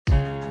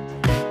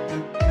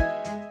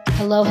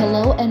Hello,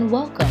 hello, and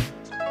welcome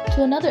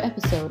to another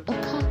episode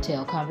of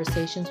Cocktail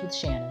Conversations with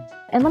Shannon.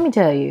 And let me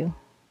tell you,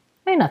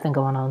 ain't nothing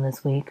going on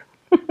this week.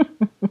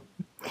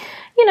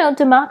 You know,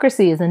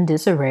 democracy is in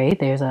disarray.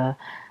 There's a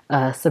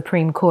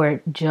Supreme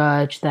Court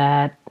judge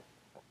that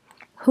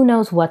who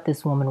knows what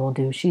this woman will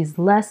do. She's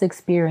less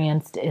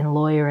experienced in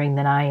lawyering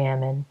than I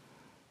am, and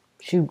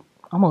shoot,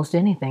 almost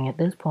anything at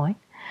this point.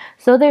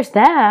 So there's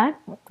that.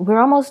 We're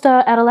almost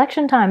at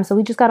election time, so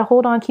we just got to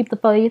hold on, keep the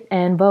faith,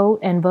 and vote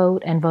and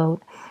vote and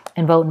vote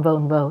and vote and vote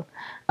and vote.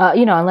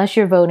 Unless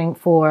you're voting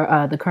for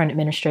the current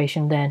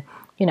administration, then,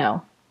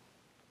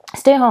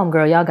 stay home,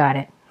 girl. Y'all got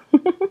it.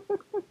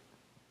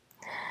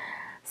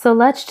 So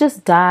let's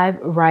just dive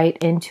right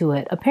into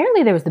it.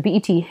 Apparently there was the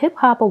BET Hip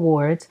Hop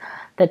Awards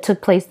that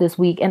took place this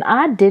week, and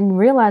I didn't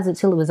realize it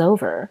till it was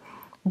over.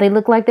 They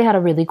looked like they had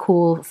a really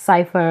cool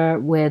cypher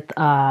with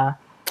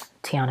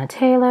Tiana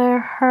Taylor,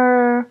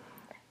 her,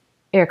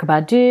 Erykah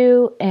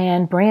Badu,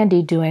 and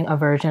Brandy doing a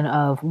version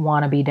of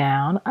Wanna Be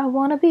Down. I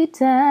wanna be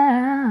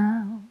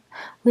down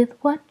with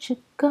what you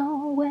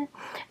going.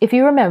 If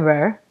you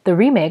remember, the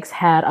remix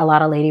had a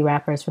lot of lady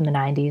rappers from the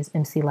 90s,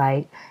 MC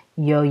Lyte,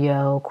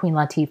 Yo-Yo, Queen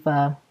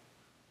Latifah.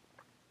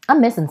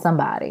 I'm missing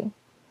somebody,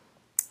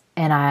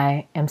 and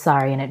I am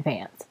sorry in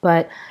advance.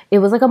 But it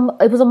was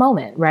a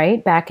moment,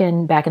 right? Back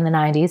in the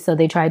 90s, so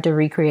they tried to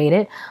recreate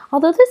it.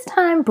 Although this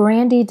time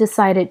Brandy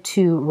decided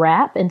to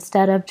rap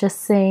instead of just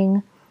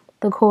sing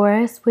the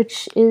chorus,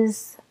 which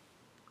is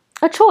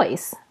a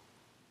choice.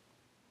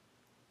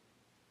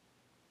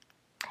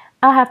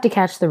 I'll have to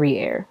catch the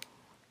re-air.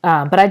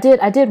 But I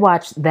did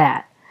watch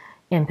that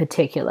in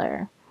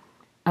particular.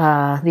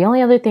 The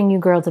only other thing you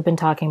girls have been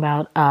talking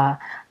about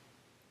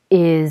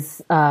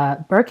is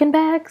Birkin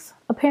bags.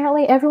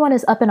 Apparently, everyone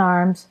is up in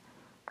arms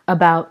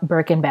about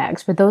Birkin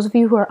bags. For those of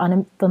you who are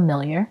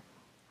unfamiliar,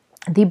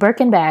 the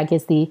Birkin bag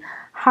is the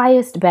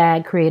highest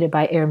bag created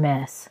by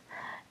Hermes.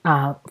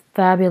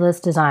 Fabulous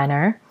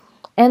designer.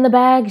 And the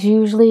bags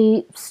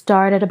usually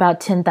start at about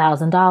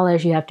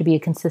 $10,000. You have to be a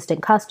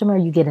consistent customer.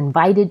 You get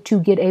invited to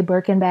get a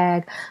Birkin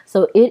bag.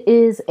 So it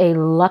is a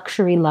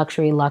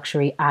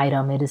luxury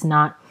item. It is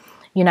not,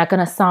 you're not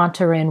going to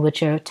saunter in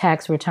with your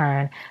tax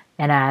return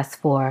and ask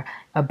for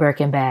a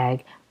Birkin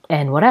bag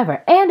and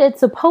whatever. And it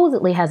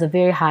supposedly has a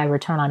very high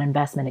return on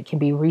investment. It can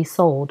be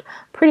resold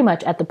pretty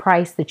much at the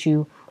price that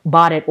you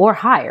bought it or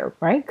higher,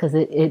 right? Because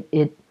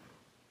it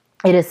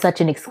is such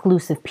an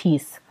exclusive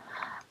piece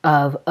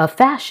of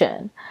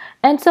fashion.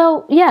 And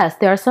so, yes,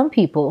 there are some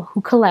people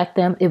who collect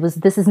them.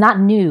 This is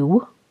not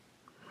new.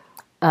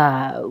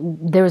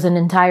 There was an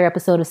entire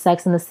episode of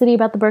Sex and the City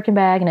about the Birkin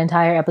bag, an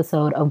entire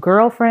episode of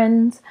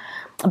Girlfriends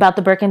about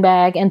the Birkin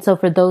bag. And so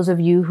for those of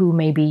you who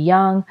may be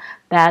young,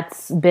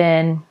 that's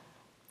been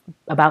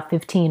about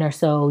 15 or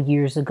so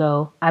years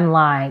ago. I'm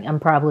lying.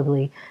 I'm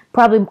probably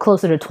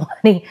closer to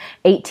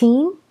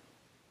 2018.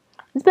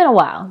 It's been a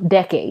while.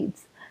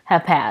 Decades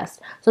have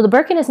passed. So the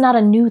Birkin is not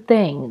a new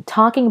thing.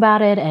 Talking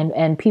about it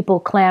and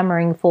people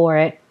clamoring for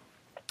it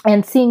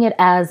and seeing it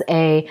as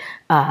a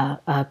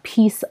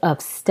piece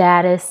of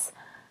status,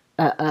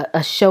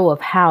 a show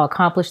of how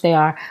accomplished they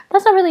are,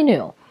 that's not really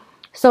new.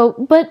 So,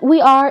 but we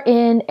are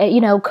in,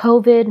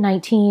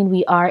 COVID-19,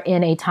 we are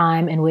in a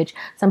time in which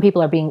some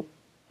people are being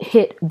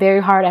hit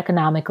very hard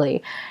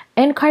economically.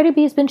 And Cardi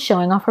B has been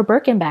showing off her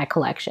Birkin bag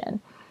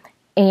collection.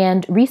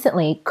 And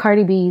recently,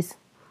 Cardi B's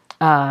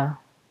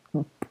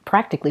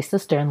practically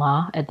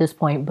sister-in-law at this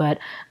point, but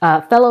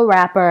fellow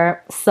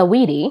rapper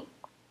Saweetie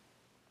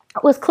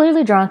was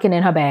clearly drunk and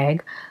in her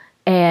bag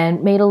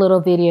and made a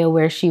little video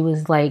where she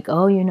was like,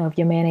 oh, if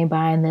your man ain't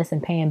buying this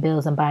and paying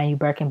bills and buying you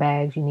Birkin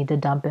bags, you need to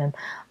dump him,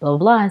 blah, blah,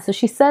 blah. And so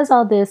she says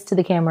all this to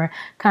the camera,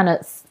 kind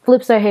of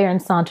flips her hair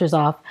and saunters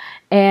off.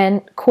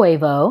 And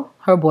Quavo,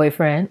 her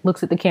boyfriend,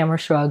 looks at the camera,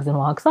 shrugs, and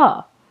walks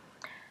off.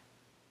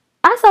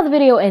 I saw the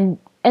video and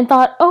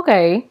thought,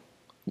 okay,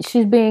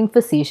 she's being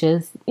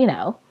facetious,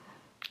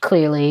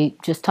 clearly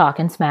just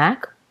talking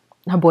smack.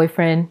 Her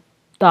boyfriend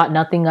thought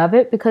nothing of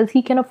it because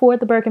he can afford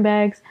the Birkin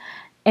bags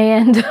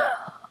and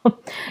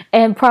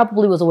and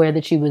probably was aware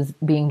that she was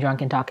being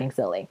drunk and talking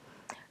silly.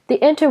 The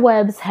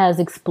interwebs has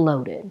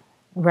exploded,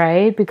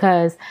 right?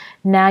 Because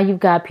now you've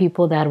got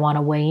people that want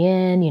to weigh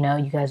in.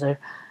 You guys are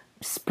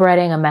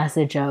spreading a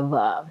message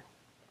of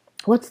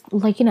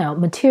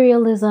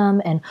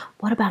materialism, and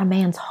what about a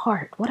man's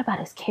heart? What about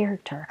his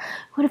character?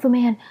 What if a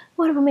man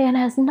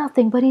has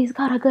nothing but he's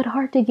got a good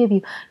heart to give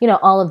you?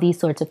 All of these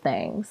sorts of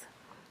things.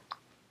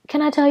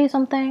 Can I tell you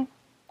something?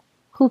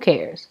 Who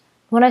cares?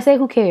 When I say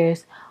who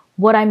cares,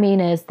 what I mean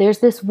is there's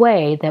this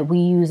way that we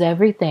use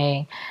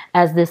everything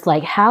as this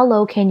how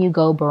low can you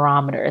go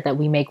barometer that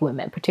we make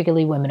women,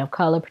 particularly women of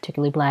color,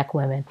 particularly Black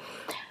women.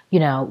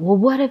 Well,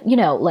 what if,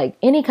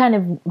 any kind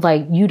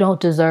of you don't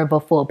deserve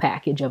a full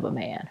package of a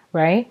man,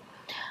 right?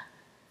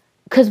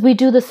 Because we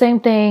do the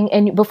same thing.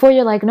 And before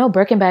you're like, no,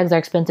 Birkin bags are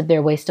expensive, they're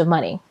a waste of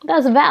money.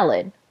 That's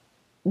valid.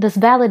 That's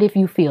valid if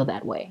you feel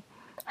that way.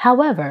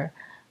 However,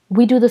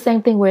 we do the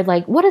same thing where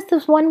what is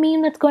this one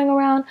meme that's going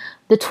around?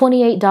 The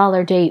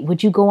 $28 date.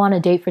 Would you go on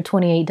a date for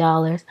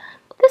 $28?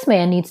 This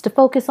man needs to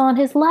focus on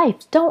his life.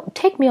 Don't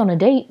take me on a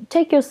date.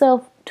 Take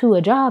yourself to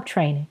a job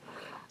training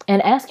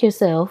and ask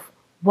yourself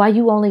why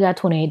you only got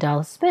 $28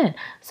 to spend.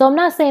 So I'm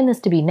not saying this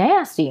to be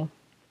nasty.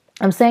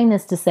 I'm saying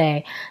this to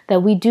say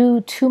that we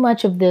do too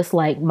much of this,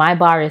 like, my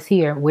bar is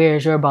here.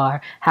 Where's your bar?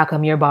 How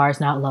come your bar is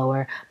not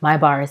lower? My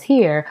bar is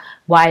here.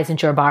 Why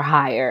isn't your bar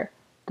higher?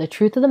 The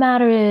truth of the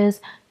matter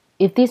is,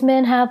 if these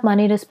men have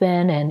money to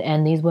spend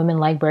and these women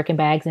like Birkin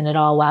bags and it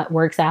all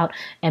works out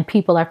and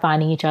people are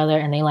finding each other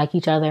and they like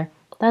each other,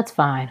 that's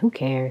fine. Who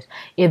cares?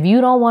 If you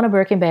don't want a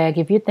Birkin bag,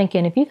 if you're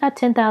thinking, if you got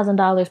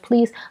 $10,000,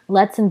 please,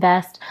 let's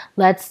invest.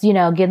 Let's,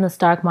 get in the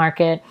stock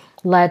market.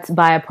 Let's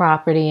buy a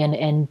property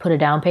and put a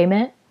down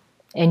payment.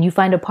 And you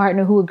find a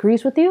partner who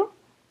agrees with you,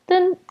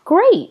 then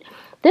great.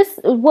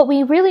 What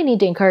we really need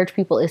to encourage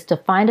people is to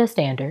find a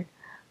standard,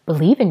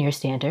 believe in your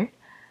standard,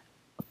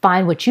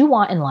 find what you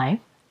want in life,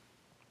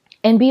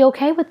 and be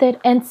okay with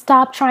it, and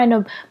stop trying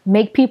to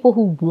make people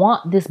who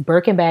want this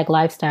Birkin bag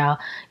lifestyle.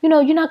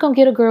 You're not going to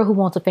get a girl who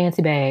wants a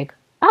fancy bag.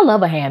 I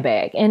love a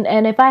handbag.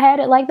 And if I had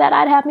it like that,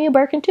 I'd have me a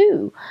Birkin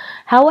too.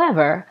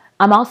 However,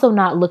 I'm also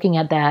not looking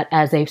at that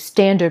as a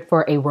standard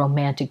for a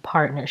romantic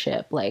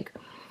partnership. Like,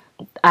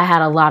 I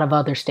had a lot of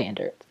other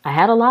standards. I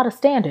had a lot of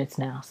standards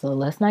now, so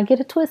let's not get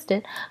it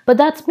twisted. But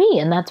that's me,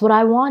 and that's what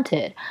I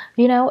wanted.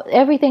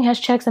 Everything has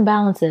checks and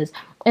balances.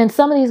 And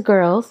some of these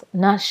girls,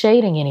 not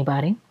shading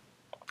anybody,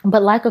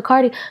 but like a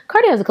Cardi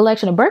has a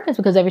collection of Birkins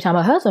because every time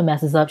her husband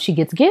messes up, she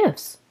gets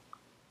gifts.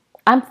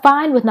 I'm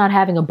fine with not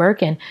having a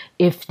Birkin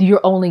if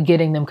you're only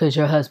getting them because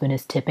your husband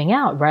is tipping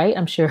out, right?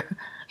 I'm sure,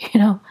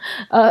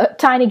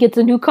 Tiny gets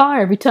a new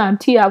car every time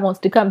T.I. wants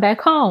to come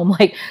back home.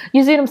 Like,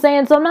 you see what I'm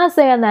saying? So I'm not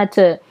saying that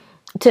to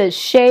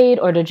shade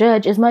or to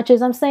judge as much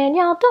as I'm saying,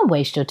 y'all, don't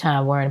waste your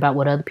time worrying about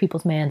what other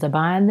people's mans are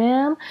buying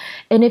them.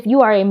 And if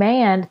you are a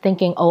man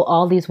thinking, oh,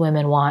 all these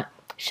women want,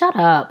 shut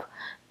up.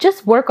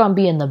 Just work on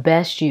being the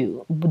best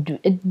you.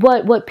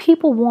 What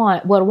people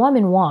want, what a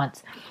woman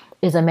wants,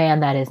 is a man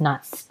that is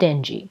not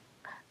stingy.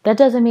 That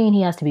doesn't mean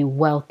he has to be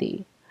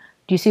wealthy.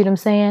 Do you see what I'm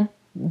saying?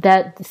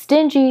 That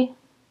stingy,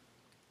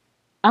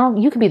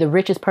 you could be the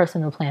richest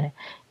person on the planet.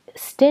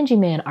 Stingy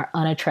men are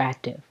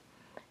unattractive.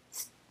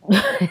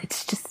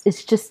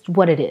 It's just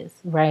what it is,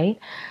 right?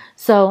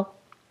 So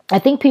I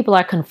think people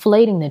are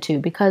conflating the two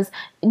because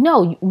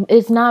no,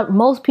 it's not.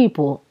 Most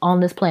people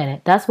on this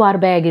planet, that's why the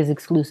bag is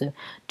exclusive,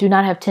 do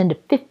not have $10,000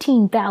 to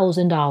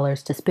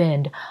 $15,000 to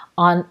spend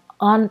on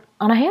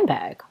a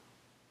handbag.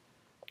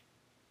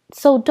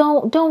 So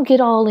don't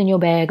get all in your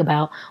bag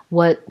about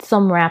what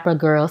some rapper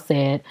girl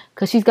said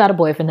because she's got a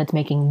boyfriend that's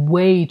making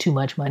way too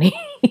much money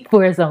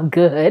for his own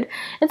good,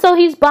 and so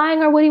he's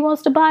buying her what he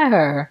wants to buy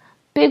her.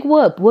 Big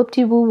whoop,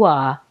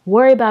 whoop-de-woo-wah.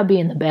 Worry about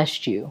being the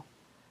best you.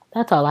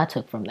 That's all I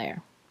took from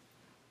there.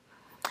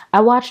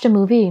 I watched a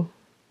movie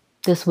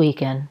this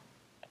weekend.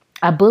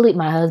 I bullied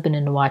my husband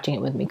into watching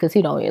it with me because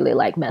he don't really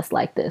like mess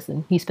like this.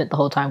 And he spent the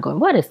whole time going,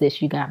 what is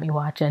this you got me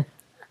watching?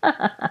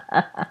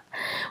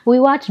 We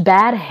watched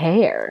Bad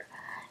Hair.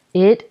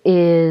 It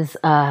is,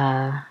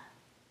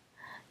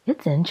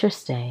 it's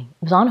interesting.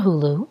 It was on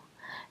Hulu.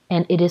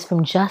 And it is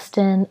from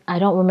Justin. I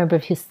don't remember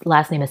if his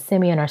last name is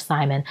Simeon or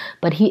Simon,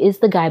 but he is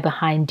the guy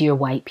behind Dear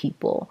White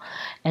People.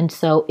 And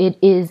so it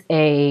is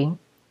a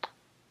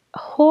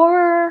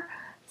horror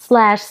 /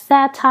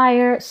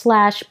 satire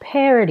 /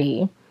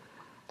 parody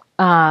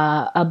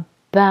about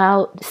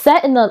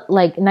set in the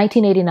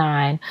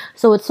 1989.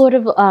 So it's sort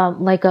of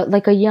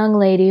like a young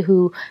lady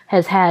who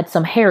has had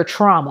some hair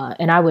trauma,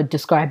 and I would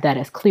describe that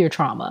as clear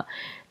trauma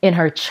in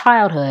her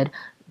childhood,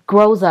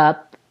 grows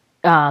up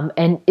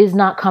and is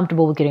not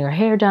comfortable with getting her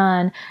hair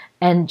done.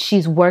 And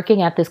she's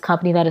working at this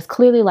company that is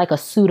clearly like a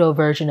pseudo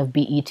version of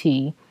BET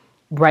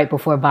right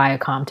before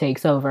Viacom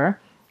takes over.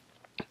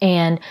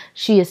 And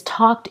she is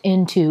talked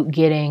into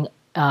getting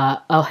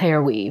a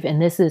hair weave.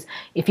 And this is,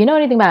 if you know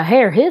anything about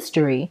hair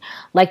history,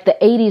 like the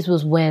 80s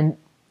was when,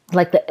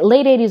 like the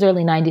late 80s,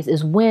 early 90s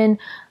is when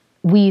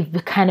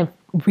we've kind of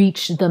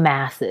reached the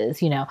masses.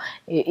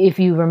 If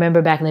you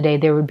remember back in the day,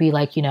 there would be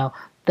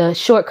the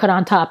shortcut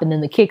on top and then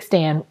the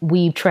kickstand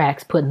weave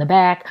tracks put in the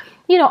back,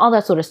 all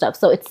that sort of stuff.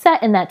 So it's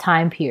set in that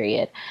time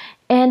period.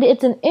 And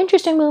it's an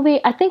interesting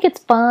movie. I think it's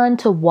fun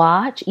to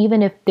watch,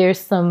 even if there's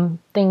some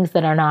things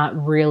that are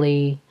not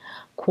really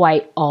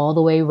quite all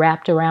the way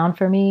wrapped around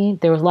for me.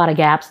 There was a lot of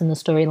gaps in the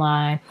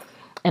storyline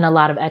and a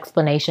lot of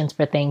explanations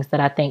for things that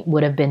I think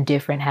would have been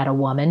different had a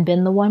woman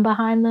been the one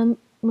behind the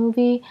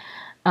movie.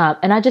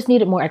 And I just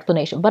needed more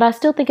explanation. But I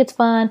still think it's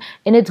fun.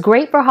 And it's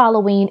great for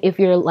Halloween if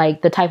you're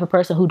like the type of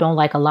person who don't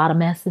like a lot of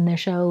mess in their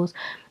shows.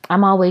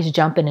 I'm always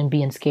jumping and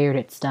being scared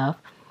at stuff.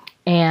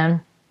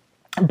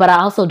 But I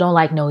also don't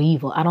like no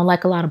evil. I don't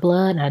like a lot of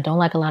blood and I don't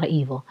like a lot of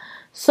evil.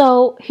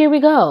 So here we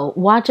go.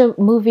 Watch a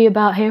movie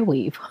about hair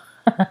weave.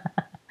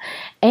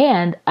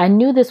 And I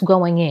knew this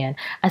going in.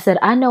 I said,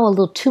 I know a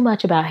little too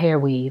much about hair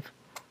weave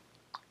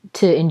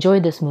to enjoy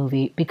this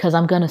movie because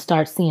I'm going to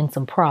start seeing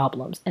some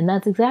problems. And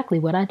that's exactly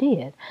what I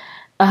did.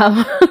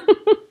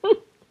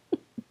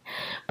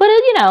 But,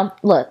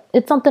 look,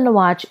 it's something to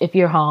watch if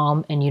you're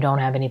home and you don't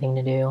have anything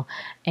to do.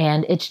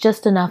 And it's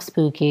just enough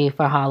spooky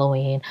for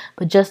Halloween,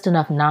 but just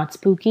enough not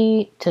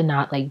spooky to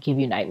not like give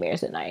you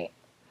nightmares at night.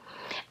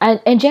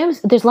 And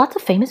James, there's lots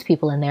of famous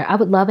people in there. I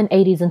would love an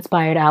 80s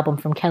inspired album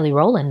from Kelly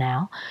Rowland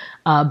now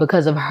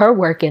because of her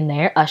work in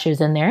there.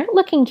 Usher's in there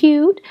looking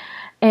cute.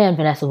 And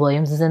Vanessa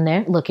Williams is in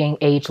there looking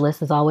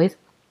ageless as always.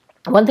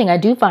 One thing I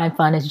do find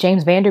fun is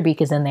James Van Der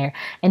Beek is in there,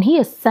 and he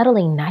is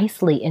settling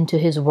nicely into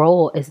his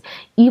role as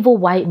evil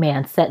white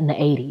man set in the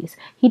 80s.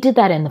 He did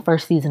that in the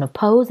first season of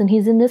Pose, and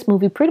he's in this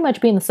movie pretty much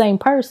being the same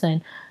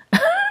person.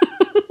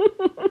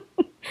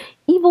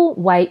 Evil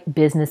white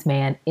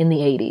businessman in the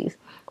 80s.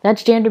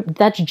 That's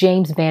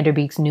James Van Der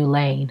Beek's new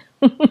lane.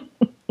 I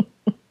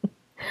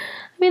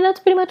mean, that's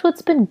pretty much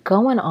what's been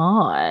going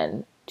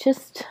on.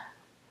 Just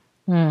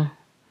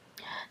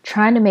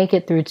trying to make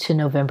it through to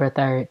November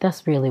 3rd.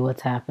 That's really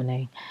what's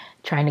happening.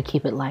 Trying to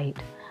keep it light.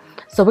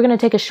 So we're going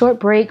to take a short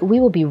break.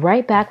 We will be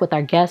right back with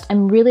our guest.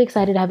 I'm really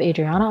excited to have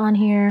Adriana on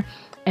here.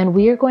 And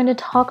we are going to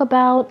talk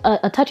about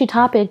a touchy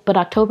topic, but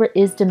October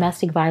is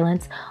Domestic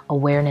Violence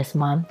Awareness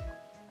Month.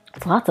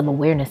 It's lots of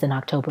awareness in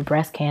October.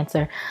 Breast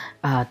cancer,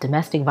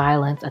 domestic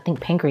violence, I think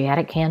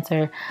pancreatic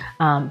cancer.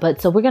 But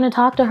so we're going to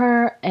talk to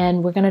her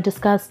and we're going to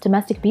discuss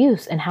domestic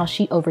abuse and how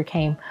she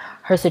overcame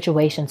her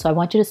situation. So I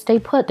want you to stay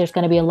put. There's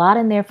going to be a lot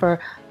in there for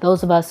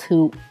those of us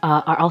who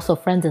are also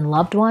friends and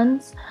loved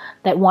ones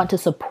that want to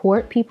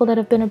support people that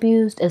have been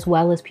abused, as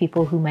well as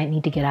people who might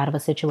need to get out of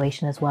a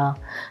situation as well.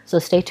 So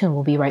stay tuned.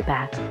 We'll be right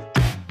back.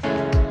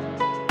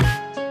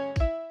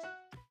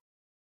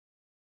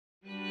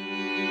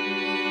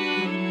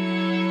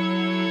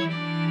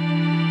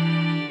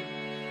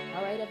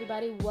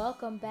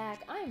 Welcome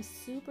back. I am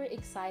super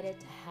excited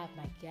to have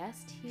my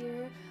guest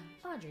here,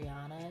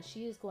 Adriana.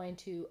 She is going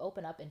to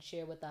open up and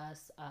share with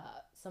us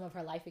some of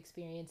her life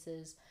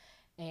experiences,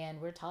 and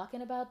we're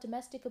talking about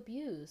domestic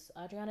abuse.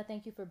 Adriana,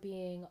 thank you for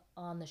being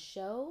on the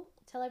show.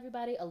 Tell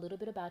everybody a little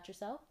bit about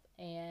yourself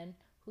and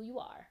who you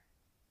are.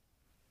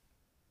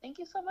 Thank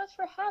you so much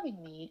for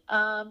having me.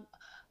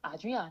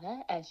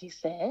 Adriana, as you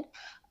said,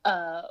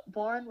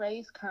 born,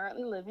 raised,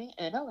 currently living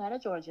in Atlanta,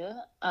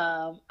 Georgia.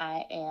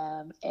 I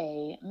am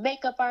a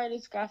makeup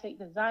artist, graphic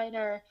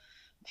designer,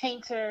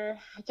 painter,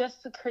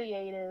 just a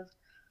creative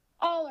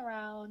all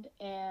around,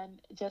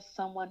 and just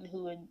someone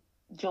who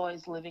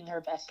enjoys living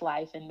her best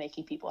life and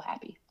making people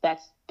happy.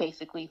 That's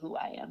basically who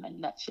I am in a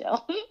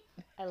nutshell.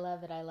 I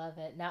love it. I love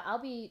it. Now,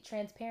 I'll be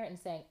transparent in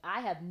saying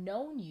I have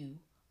known you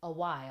a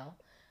while.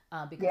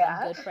 Because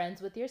I'm good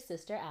friends with your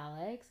sister,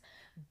 Alex.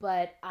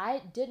 But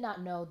I did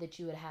not know that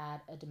you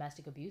had a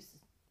domestic abuse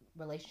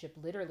relationship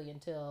literally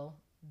until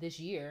this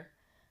year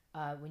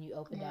when you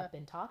opened up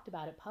and talked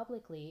about it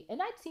publicly.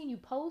 And I'd seen you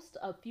post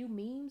a few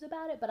memes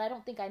about it, but I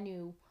don't think I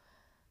knew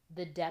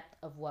the depth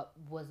of what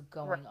was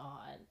going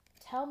on.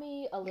 Tell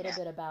me a little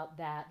bit about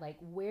that. Like,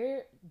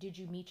 where did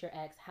you meet your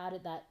ex? How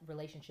did that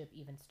relationship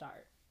even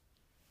start?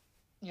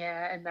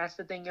 Yeah, and that's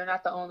the thing. You're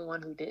not the only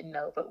one who didn't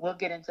know, but we'll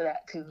get into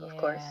that too, of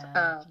course.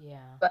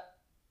 But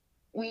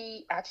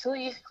we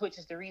actually, which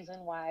is the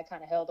reason why I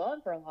kind of held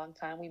on for a long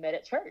time, we met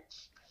at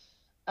church.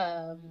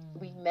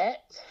 We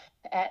met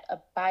at a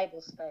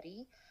Bible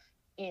study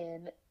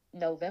in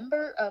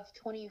November of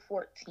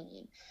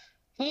 2014.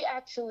 He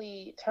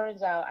actually,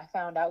 turns out, I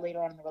found out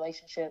later on in the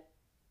relationship,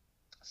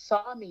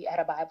 saw me at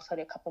a Bible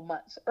study a couple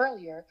months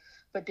earlier,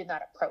 but did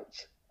not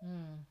approach.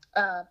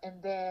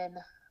 And then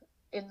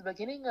in the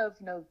beginning of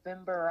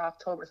November or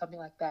October, something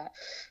like that,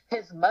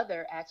 his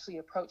mother actually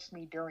approached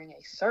me during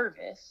a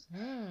service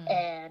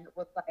and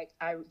was like,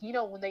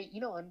 when they,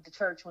 in the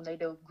church, when they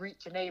do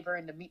greet your neighbor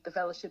and to meet the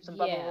fellowships and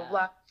blah, blah, blah,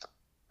 blah.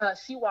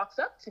 She walks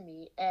up to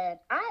me, and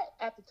I,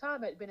 at the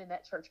time, had been in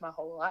that church my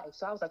whole life.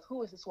 So I was like,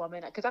 who is this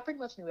woman? Because I pretty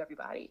much knew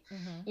everybody,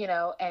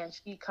 and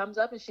she comes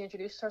up and she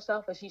introduces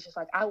herself, and she's just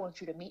like, I want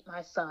you to meet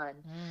my son.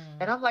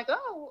 And I'm like,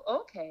 oh,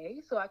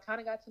 okay. So I kind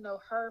of got to know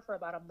her for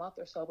about a month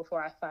or so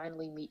before I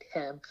finally meet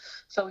him.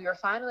 So we were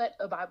finally at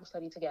a Bible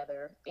study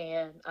together,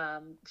 and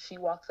she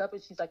walks up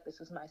and she's like, this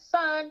is my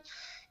son.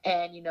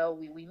 And,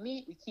 we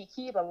meet, we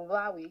kiki, blah, blah,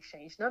 blah. We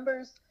exchange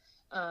numbers.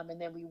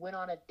 And then we went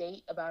on a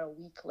date about a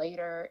week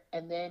later,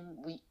 and then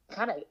we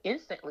kind of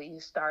instantly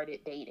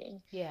started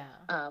dating.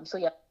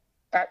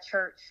 At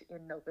church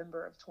in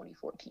November of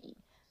 2014.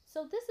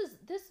 So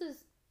this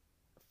is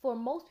for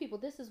most people,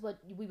 this is what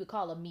we would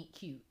call a meet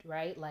cute,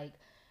 right? Like,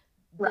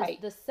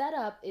 the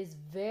setup is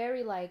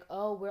very like,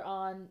 oh, we're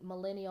on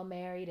Millennial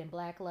Married and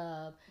Black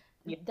Love.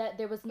 That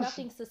there was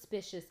nothing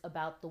suspicious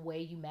about the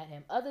way you met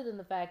him, other than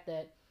the fact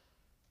that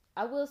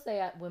I will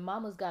say, when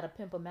mama's got to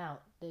pimp him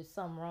out, there's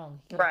something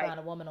wrong. He can't find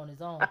a woman on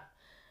his own.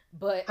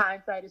 But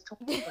hindsight is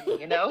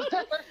 2020,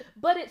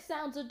 But it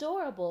sounds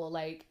adorable,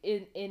 like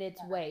in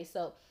its way.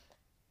 So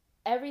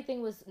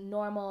everything was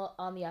normal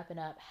on the up and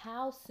up.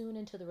 How soon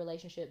into the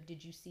relationship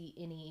did you see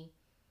any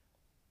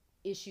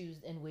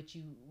issues in which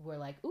you were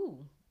like, ooh,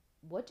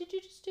 what did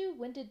you just do?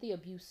 When did the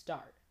abuse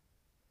start?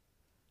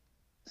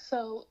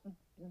 So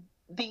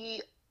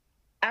the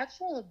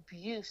actual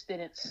abuse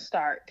didn't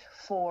start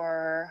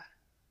for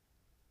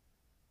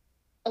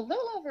a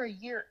little over a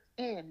year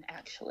in,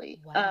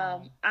 actually.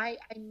 Wow. I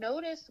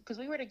noticed, because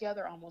we were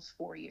together almost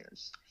 4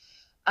 years,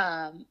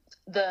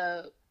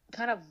 the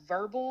kind of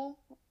verbal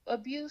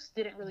abuse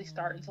didn't really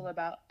start until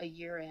about a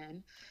year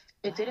in.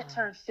 It didn't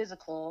turn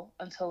physical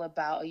until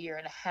about a year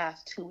and a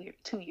half, 2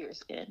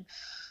 years in.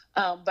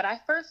 But I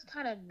first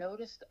kind of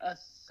noticed a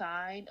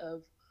sign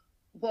of,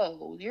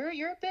 whoa,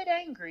 you're a bit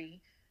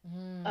angry,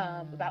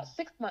 about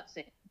 6 months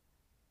in.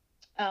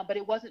 But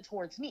it wasn't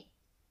towards me.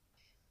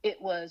 It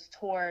was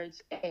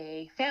towards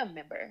a family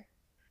member.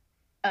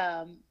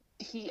 I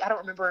don't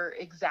remember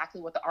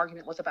exactly what the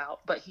argument was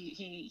about, but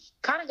he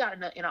kind of got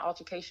in an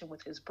altercation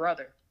with his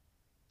brother.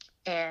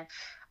 And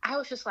I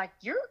was just like,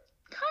 you're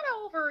kind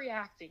of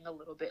overreacting a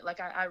little bit. Like,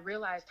 I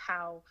realized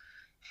how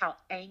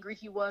angry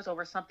he was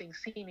over something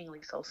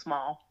seemingly so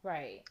small.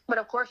 Right. But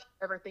of course, you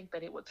never think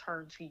that it would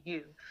turn to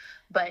you.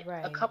 But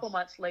a couple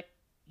months later,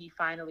 he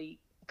finally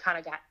kind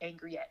of got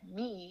angry at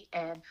me.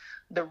 And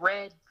the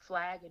red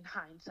flag in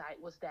hindsight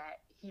was that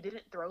he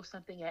didn't throw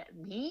something at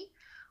me,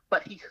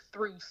 but he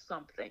threw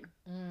something.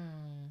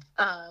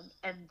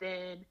 And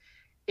then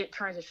it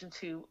transitioned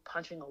to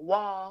punching a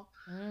wall.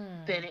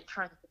 Then it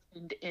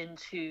transitioned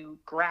into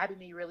grabbing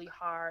me really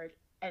hard.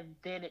 And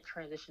then it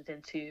transitions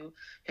into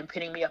him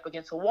pinning me up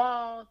against a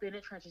wall. Then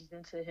it transitions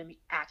into him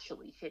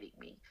actually hitting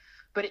me.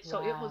 But it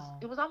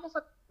was almost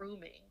like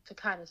grooming to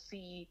kind of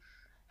see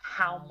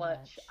how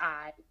much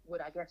I would,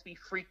 I guess, be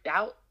freaked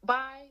out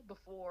by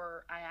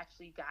before I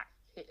actually got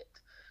hit.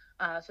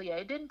 So yeah,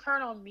 it didn't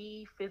turn on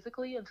me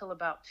physically until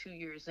about 2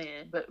 years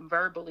in, but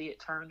verbally it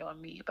turned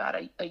on me about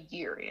a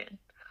year in.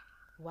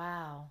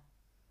 Wow.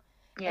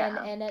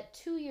 Yeah. And at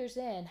 2 years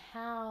in,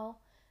 how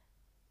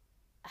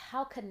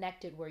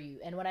connected were you?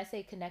 And when I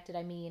say connected,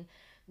 I mean,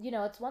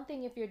 it's one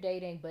thing if you're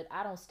dating, but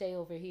I don't stay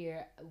over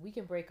here. We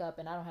can break up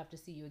and I don't have to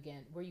see you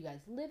again. Were you guys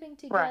living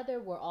together?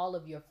 Right. Were all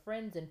of your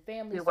friends and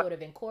family sort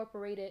of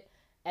incorporated?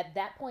 At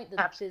that point,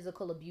 the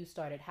physical abuse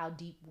started. How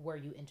deep were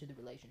you into the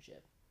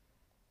relationship?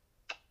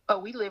 Oh,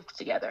 we lived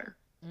together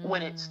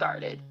when it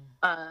started.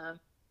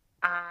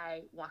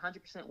 I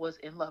 100% was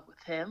in love with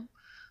him.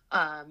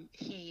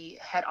 He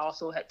had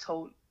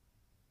told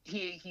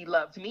he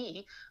loved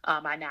me.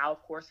 I now,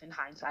 of course, in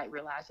hindsight,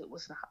 realize it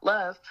was not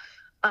love.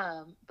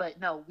 But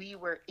no, we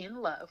were in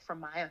love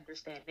from my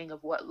understanding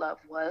of what love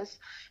was.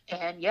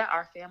 And yeah,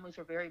 our families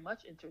were very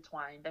much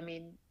intertwined. I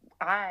mean,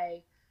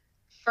 I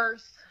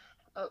first,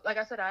 like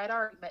I said, I had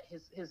already met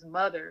his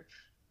mother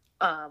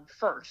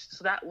first.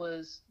 So that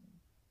was,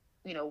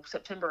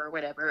 September or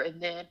whatever.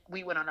 And then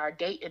we went on our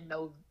date in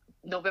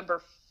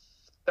November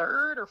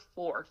 3rd or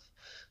 4th,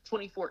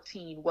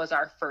 2014 was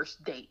our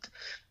first date.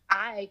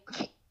 I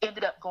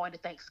ended up going to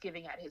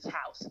Thanksgiving at his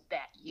house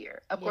that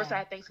year. Of course, I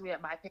had Thanksgiving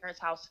at my parents'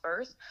 house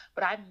first,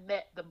 but I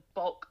met the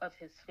bulk of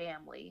his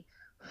family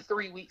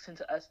 3 weeks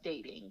into us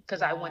dating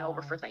because I went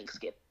over for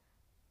Thanksgiving.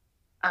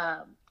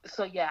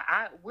 So yeah,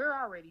 we're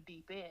already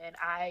deep in.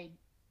 I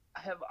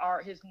have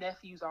his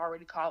nephew's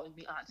already calling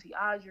me Auntie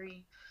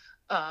Audrey.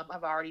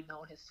 I've already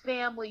known his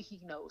family.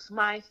 He knows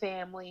my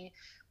family.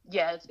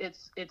 Yeah,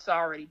 it's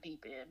already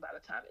deep in by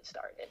the time it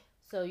started.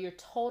 So you're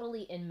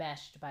totally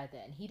enmeshed by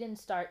then. He didn't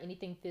start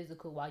anything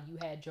physical while you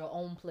had your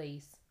own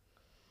place.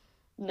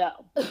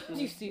 No.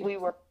 You see, we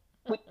were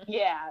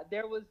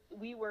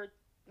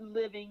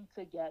living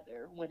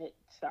together when it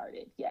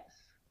started. Yes.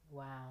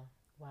 Wow.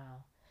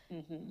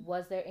 Mm-hmm.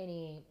 Was there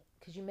any,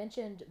 because you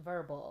mentioned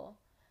verbal,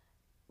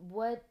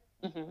 what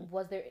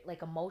was there,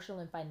 like, emotional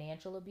and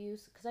financial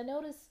abuse? Because I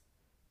noticed,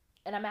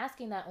 and I'm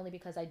asking that only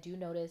because I do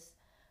notice,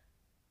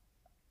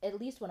 at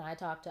least when I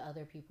talk to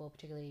other people,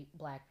 particularly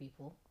Black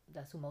people,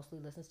 that's who mostly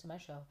listens to my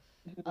show,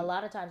 a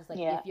lot of times it's like,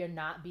 if you're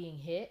not being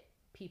hit,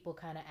 people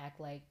kind of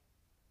act like,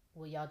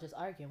 well, y'all just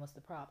arguing, what's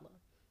the problem?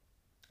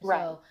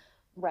 Right. So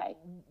right.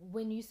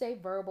 When you say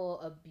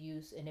verbal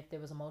abuse and if there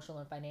was emotional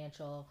and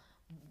financial,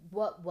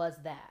 what was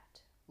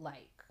that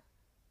like?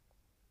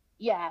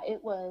 Yeah,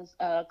 it was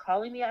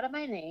calling me out of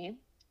my name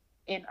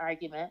in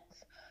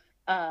arguments,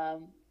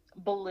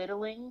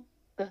 belittling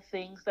the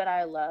things that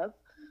I love.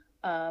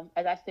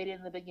 As I stated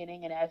in the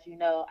beginning, and as you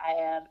know, I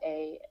am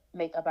a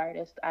makeup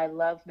artist. I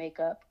love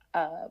makeup.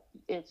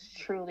 It's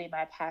truly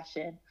my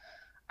passion.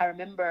 I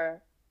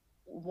remember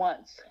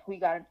once we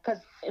got, because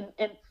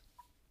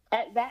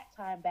at that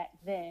time back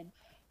then,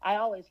 I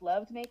always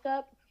loved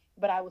makeup,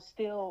 but I was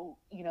still,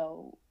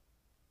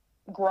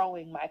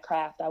 growing my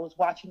craft. I was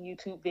watching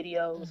YouTube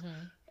videos,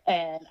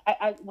 and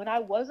I when I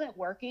wasn't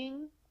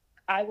working,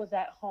 I was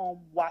at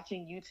home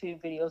watching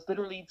YouTube videos,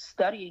 literally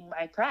studying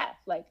my craft.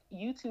 Like,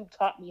 YouTube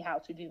taught me how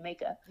to do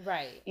makeup.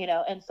 Right.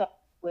 And so I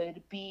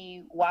would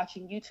be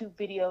watching YouTube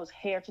videos,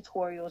 hair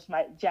tutorials,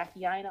 my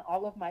Jackie Aina,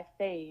 all of my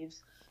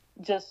faves,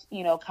 just,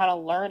 kind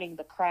of learning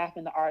the craft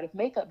and the art of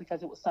makeup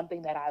because it was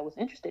something that I was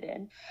interested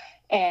in.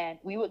 And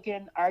we would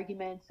get in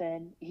arguments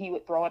and he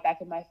would throw it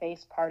back in my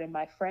face, pardon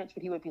my French,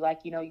 but he would be like,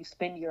 you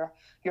spend your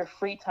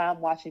free time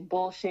watching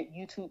bullshit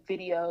YouTube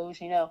videos,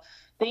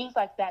 things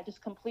like that,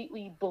 just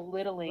completely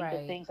belittling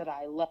the things that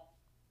I love.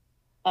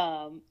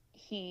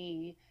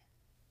 He,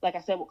 like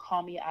I said, would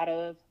call me out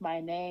of my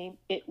name.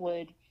 It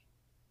would,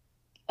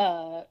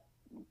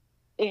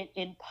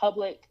 in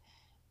public,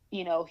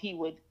 he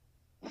would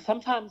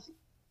sometimes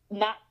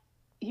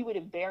he would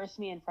embarrass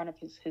me in front of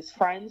his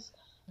friends.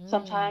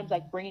 Sometimes,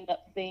 like, bringing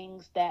up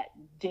things that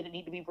didn't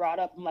need to be brought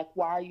up. I'm like,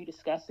 why are you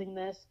discussing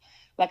this?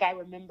 Like, I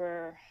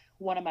remember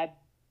one of my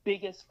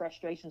biggest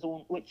frustrations,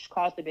 which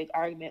caused a big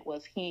argument,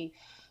 was he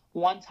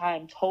one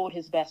time told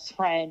his best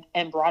friend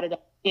and brought it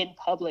up in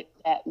public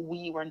that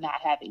we were not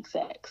having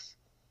sex.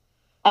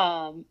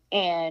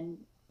 And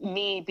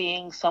me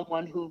being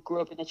someone who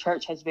grew up in the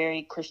church, has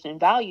very Christian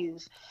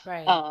values.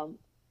 Right.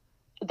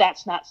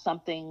 That's not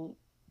something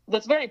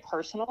that's very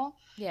personal.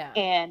 Yeah.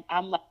 And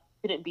I'm like,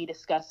 shouldn't be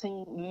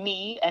discussing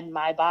me and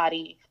my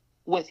body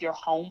with your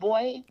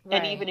homeboy. Right.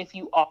 And even if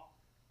you all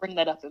bring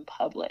that up in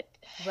public.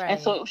 Right.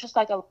 And so it was just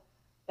like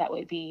that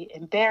would be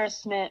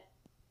embarrassment,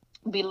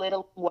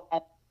 belittling, what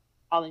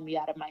calling me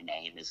out of my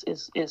name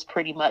is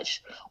pretty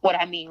much what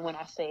I mean when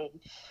I say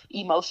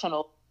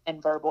emotional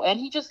and verbal. And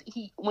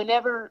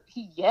whenever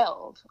he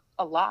yelled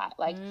a lot,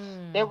 like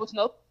there was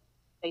no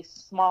a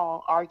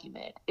small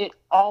argument. It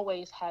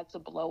always had to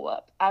blow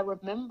up. I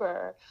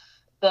remember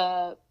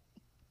the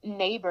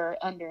neighbor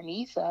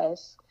underneath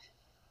us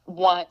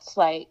once,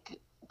 like,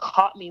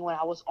 caught me when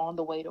I was on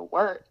the way to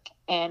work,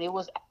 and it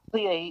was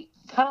actually a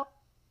kind of,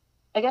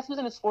 I guess he was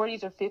in his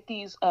 40s or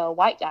 50s,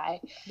 white guy.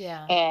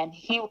 Yeah. And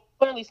he was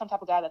clearly some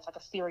type of guy that's like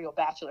a serial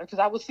bachelor, because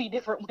I would see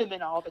different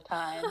women all the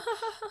time.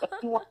 But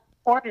he once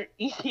cornered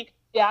me.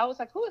 Yeah, I was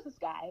like, who is this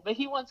guy? But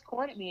he once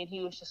cornered me, and he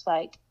was just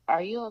like,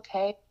 are you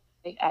okay?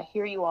 I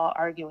hear you all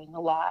arguing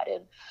a lot,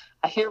 and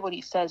I hear what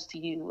he says to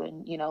you,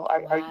 and,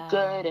 are you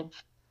good? And,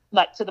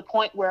 like, to the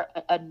point where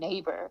a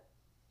neighbor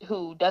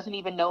who doesn't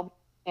even know me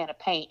can of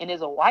paint and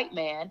is a white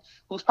man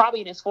who's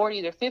probably in his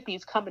 40s or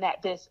 50s coming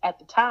at this, at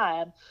the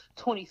time,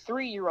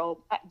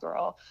 23-year-old black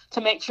girl,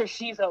 to make sure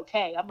she's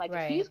okay. I'm like,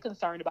 if he's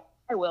concerned about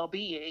her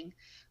well-being,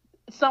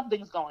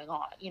 something's going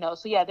on,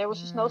 So yeah, there was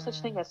just no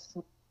such thing as,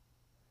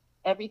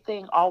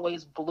 everything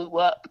always blew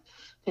up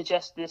to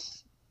just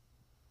this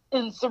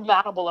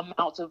insurmountable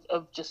amounts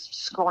of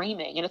just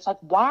screaming. And it's like,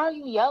 why are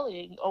you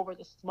yelling over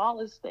the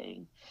smallest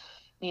thing?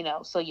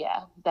 So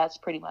yeah, that's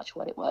pretty much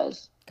what it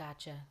was.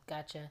 Gotcha.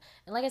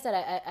 And like I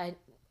said,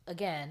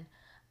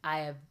 I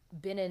have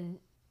been in,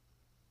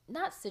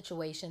 not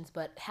situations,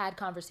 but had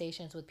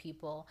conversations with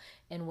people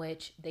in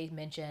which they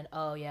mention,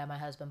 oh yeah, my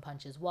husband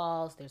punches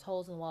walls, there's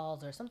holes in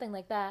walls or something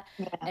like that.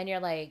 Yeah. And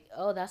you're like,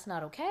 oh, that's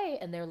not okay.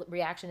 And their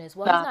reaction is,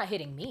 well, he's not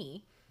hitting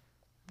me.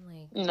 I'm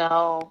like,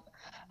 no,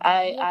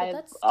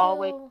 that's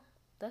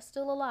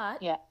still a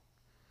lot. Yeah.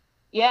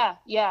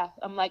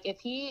 I'm like, if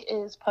he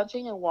is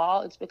punching a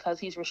wall, it's because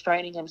he's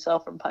restraining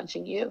himself from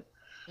punching you.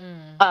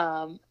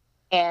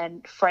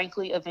 And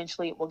frankly,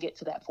 eventually it will get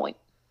to that point.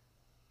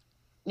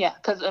 Yeah,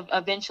 because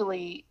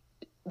eventually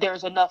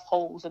there's enough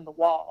holes in the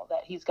wall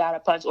that he's got to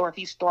punch. Or if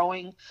he's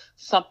throwing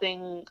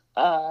something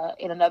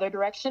in another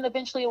direction,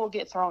 eventually it will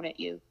get thrown at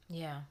you.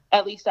 Yeah.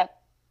 At least that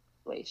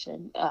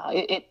situation.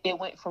 It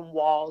went from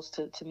walls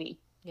to me.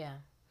 Yeah.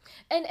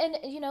 And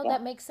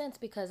that makes sense,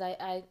 because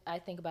I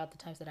think about the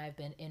times that I've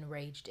been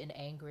enraged and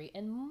angry,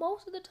 and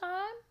most of the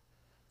time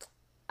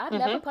I've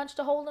never punched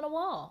a hole in a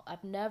wall.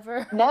 I've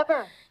never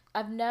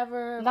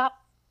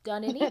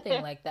done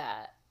anything like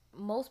that.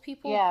 Most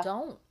people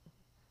don't.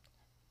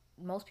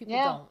 Most people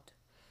don't.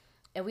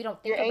 And we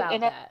don't think about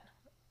that.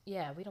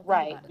 Yeah, we don't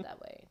think about it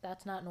that way.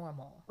 That's not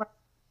normal. Right.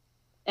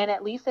 And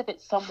at least if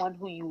it's someone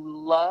who you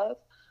love,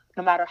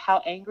 no matter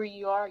how angry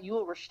you are, you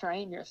will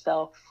restrain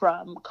yourself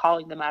from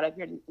calling them out of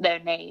their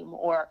name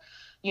or,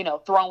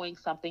 throwing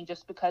something,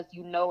 just because at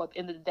the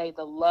end of the day,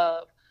 the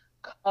love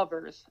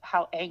covers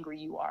how angry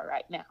you are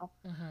right now.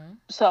 Mm-hmm.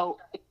 So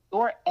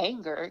your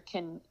anger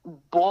can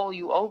boil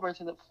you over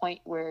to the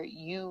point where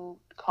you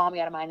call me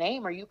out of my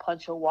name or you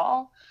punch a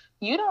wall.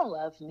 You don't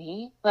love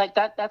me. Like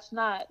that's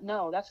not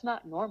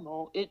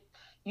normal.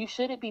 You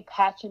shouldn't be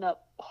patching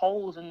up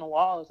holes in the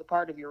wall as a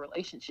part of your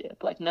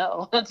relationship. Like,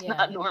 no, that's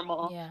not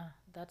normal. Yeah,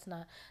 that's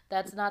not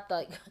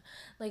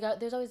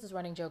there's always this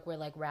running joke where,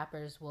 like,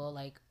 rappers will,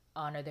 like,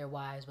 honor their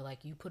wives, but,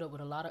 like, you put up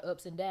with a lot of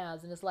ups and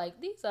downs, and it's like,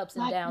 these ups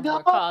and downs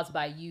were caused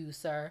by you,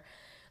 sir.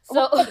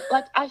 So,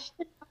 like, I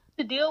shouldn't have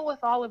to deal with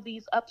all of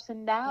these ups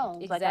and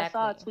downs. Exactly. Like, I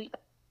saw a tweet,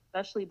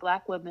 especially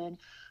Black women,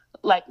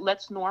 like,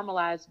 let's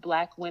normalize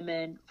Black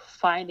women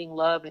finding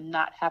love and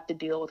not have to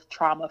deal with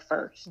trauma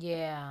first.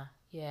 Yeah.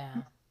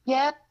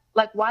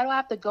 Like, why do I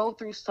have to go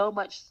through so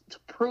much to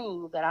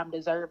prove that I'm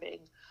deserving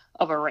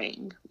of a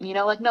ring?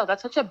 Like, no,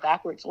 that's such a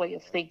backwards way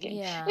of thinking.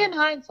 Yeah. In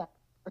hindsight.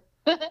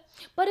 But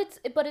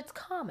it's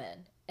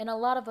common, and a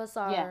lot of us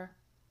are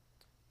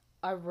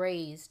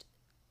raised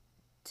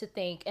to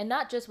think, and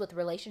not just with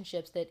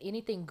relationships, that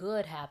anything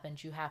good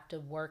happens, you have to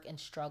work and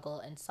struggle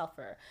and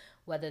suffer,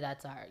 whether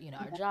that's our,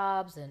 our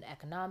jobs and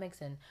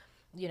economics and,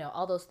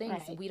 all those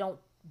things. Right.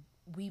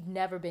 We've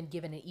never been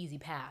given an easy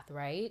path,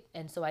 right?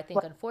 And so I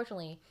think,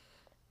 unfortunately,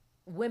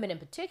 women in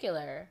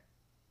particular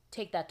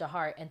take that to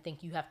heart and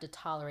think you have to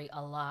tolerate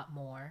a lot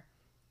more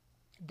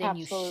than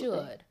you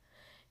should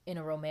in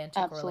a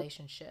romantic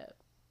relationship.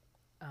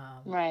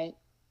 Right.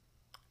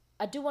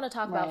 I do want to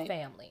talk about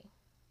family.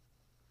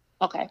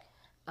 Okay.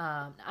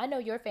 I know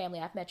your family.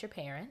 I've met your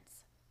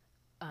parents.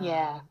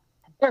 Yeah.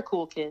 They're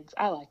cool kids.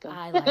 I like them.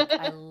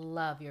 I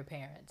love your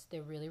parents.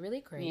 They're really, really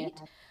great.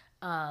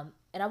 Yeah.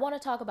 And I want to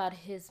talk about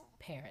his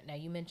parent. Now,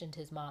 you mentioned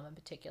his mom in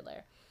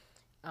particular.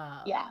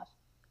 Yeah.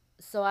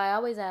 So I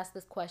always ask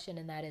this question,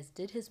 and that is,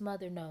 did his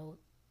mother know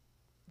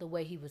the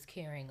way he was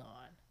carrying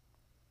on?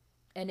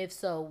 And if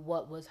so,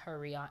 what was her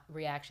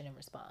reaction and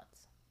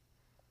response?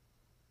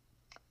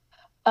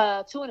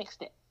 To an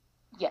extent,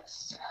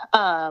 yes.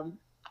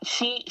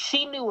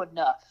 She knew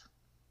enough.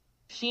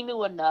 She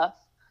knew enough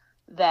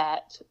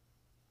that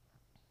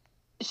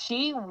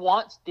she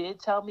once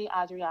did tell me,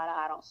 Adriana,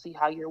 I don't see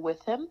how you're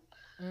with him.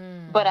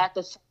 But at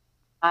the same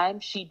time,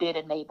 she did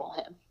enable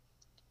him.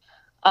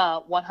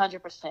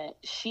 100%.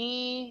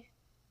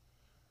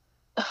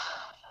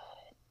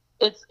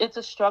 It's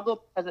a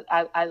struggle because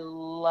I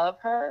love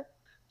her.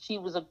 She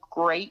was a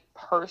great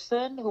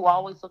person who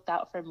always looked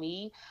out for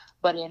me.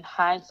 But in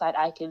hindsight,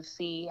 I can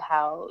see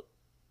how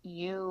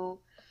I'm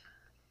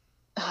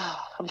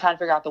trying to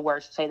figure out the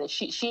words to say that.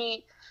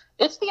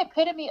 It's the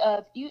epitome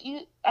of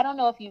you. I don't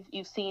know if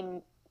you've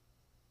seen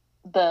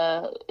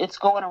it's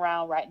going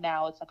around right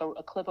now. It's like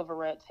a clip of a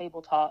Red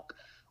Table Talk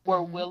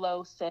where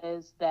Willow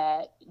says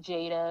that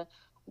Jada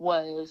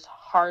was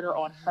harder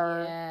on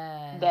her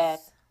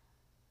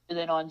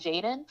than on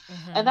Jaden.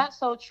 And that's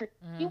so true.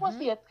 He was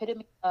the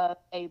epitome of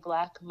a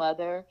Black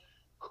mother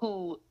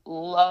who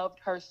loved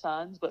her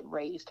sons but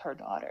raised her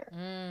daughter.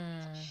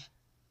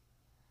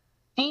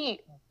 She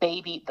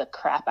babied the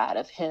crap out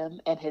of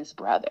him and his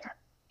brother.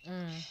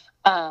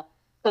 To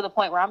the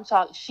point where I'm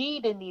talking, she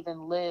didn't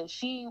even live.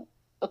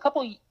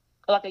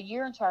 A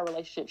year into our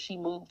relationship, she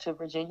moved to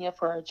Virginia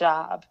for a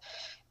job.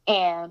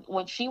 And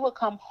when she would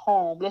come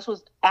home, this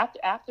was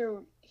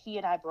after he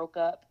and I broke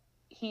up,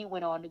 he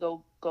went on to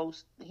go,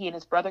 he and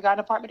his brother got an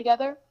apartment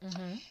together.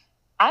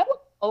 I would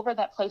over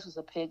that place was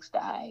a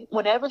pigsty.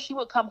 Whenever she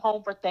would come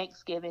home for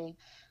Thanksgiving,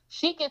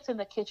 she gets in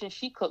the kitchen,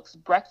 she cooks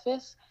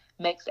breakfast,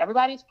 makes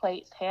everybody's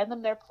plates, hand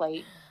them their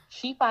plate.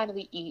 She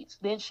finally eats.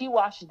 Then she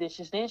washes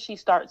dishes. Then she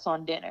starts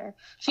on dinner.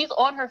 She's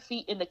on her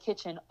feet in the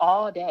kitchen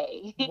all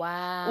day.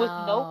 Wow. With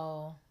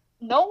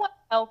no one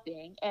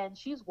helping. And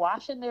she's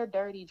washing their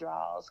dirty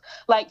drawers.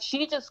 Like,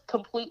 she just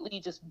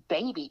completely just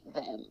babied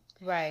them.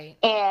 Right.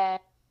 And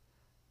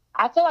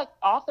I feel like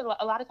often,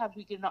 a lot of times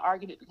we get in an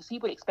argument because he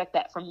would expect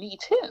that from me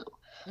too.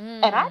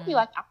 And I'd be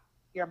like, I'm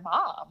your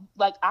mom.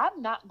 Like,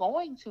 I'm not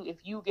going to, if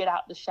you get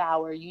out the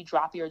shower, you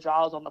drop your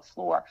drawers on the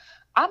floor,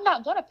 I'm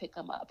not going to pick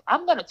them up.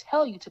 I'm going to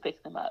tell you to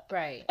pick them up.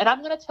 Right. And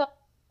I'm going to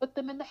put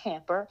them in the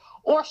hamper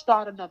or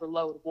start another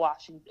load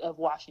of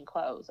washing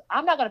clothes.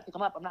 I'm not going to pick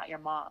them up. I'm not your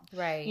mom.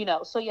 Right.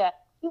 So yeah,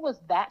 he was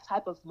that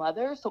type of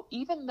mother. So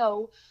even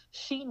though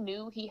she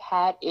knew he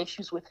had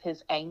issues with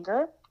his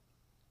anger,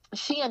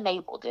 she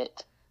enabled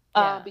it.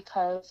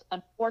 Because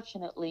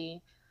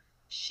unfortunately,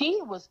 she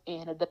was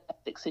in a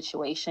domestic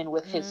situation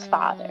with his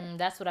father.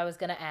 That's what I was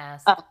going to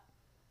ask.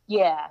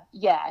 Yeah.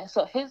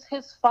 So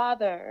his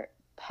father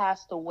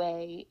passed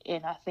away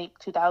in, I think,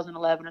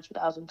 2011 or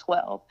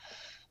 2012.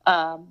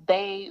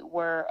 They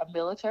were a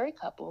military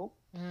couple.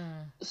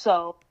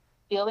 So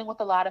dealing with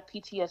a lot of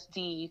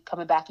PTSD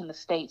coming back in the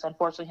States,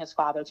 unfortunately, his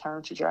father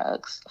turned to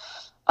drugs.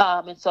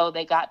 And so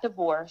they got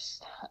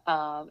divorced.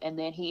 And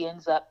then he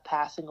ends up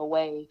passing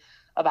away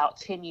about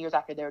 10 years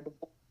after their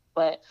divorce.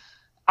 But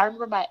I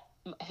remember my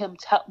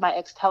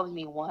ex telling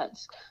me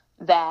once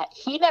that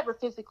he never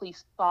physically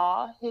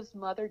saw his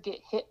mother get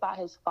hit by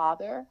his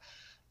father,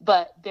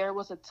 but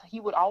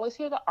he would always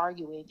hear the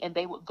arguing, and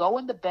they would go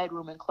in the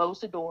bedroom and close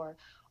the door,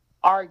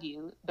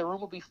 argue, the room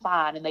would be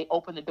fine, and they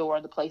open the door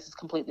and the place is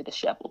completely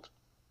disheveled.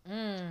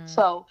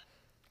 So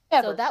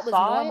that was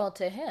normal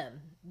to him.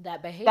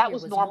 That behavior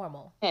was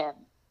normal to him.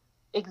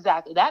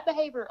 Exactly. That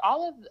behavior,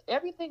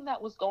 everything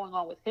that was going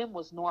on with him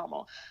was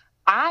normal.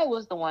 I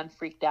was the one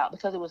freaked out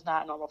because it was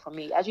not normal for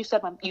me. As you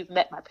said, you've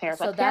met my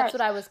parents. So that's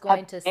what I was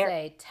going to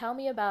say. Tell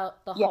me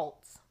about the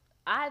Holtz.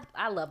 I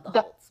love the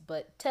Holtz,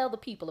 but tell the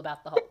people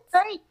about the Holtz.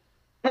 Great.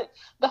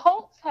 The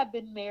Holtz have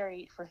been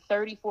married for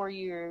 34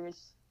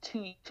 years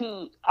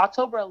to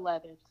October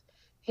 11th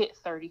hit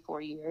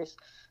 34 years.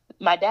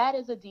 My dad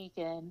is a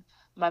deacon.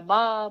 My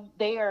mom,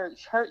 they are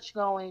church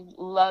going,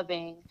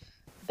 loving.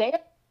 They are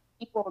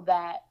people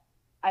that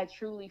I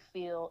truly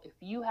feel if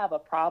you have a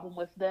problem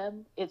with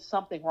them, it's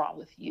something wrong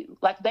with you.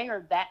 Like, they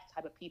are that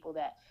type of people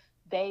that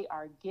they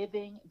are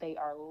giving, they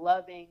are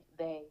loving,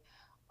 they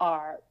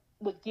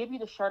would give you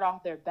the shirt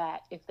off their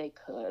back if they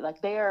could.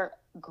 Like, they are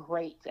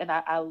great. And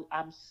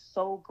I'm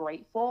so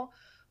grateful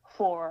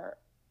for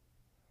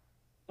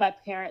my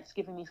parents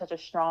giving me such a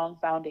strong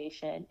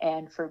foundation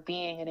and for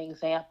being an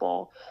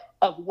example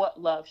of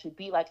what love should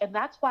be like. And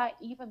that's why,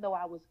 even though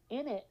I was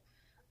in it,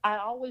 I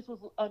always was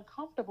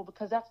uncomfortable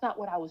because that's not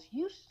what I was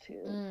used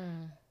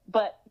to.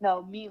 But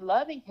me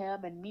loving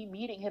him and me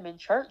meeting him in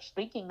church,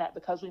 thinking that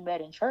because we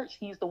met in church,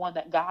 he's the one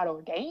that God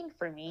ordained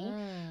for me.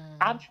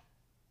 I'm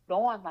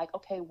going like,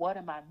 okay, what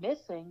am I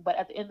missing? But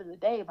at the end of the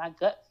day, my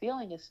gut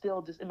feeling is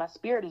still just, and my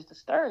spirit is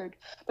disturbed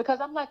because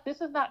I'm like,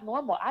 this is not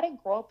normal. I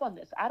didn't grow up on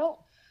this. I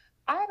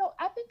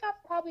think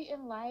I've probably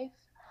in life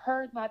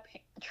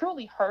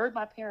truly heard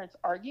my parents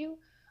argue,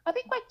 I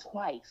think like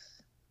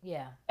twice.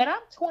 Yeah. And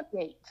I'm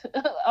 28.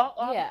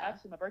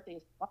 Actually, my birthday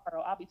is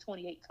tomorrow. I'll be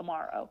 28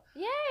 tomorrow.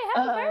 Yay,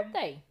 happy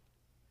birthday.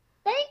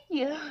 Thank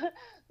you.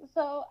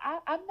 So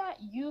I'm not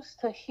used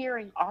to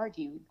hearing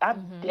argued.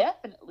 I'm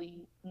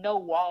definitely no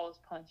walls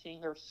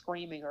punching or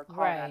screaming or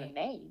calling out of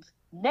names.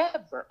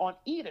 Never on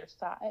either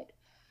side.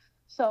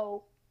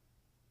 So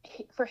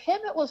for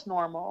him, it was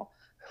normal.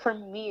 For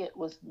me, it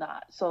was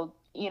not. So,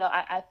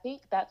 I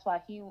think that's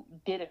why he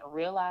didn't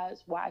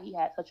realize why he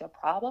had such a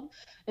problem,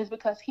 is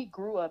because he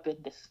grew up in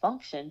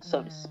dysfunction,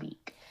 so to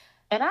speak.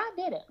 And I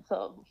didn't.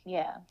 So,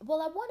 yeah.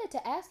 Well, I wanted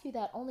to ask you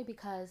that only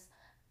because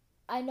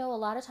I know a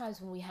lot of times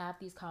when we have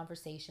these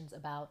conversations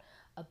about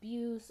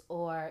abuse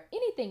or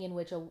anything in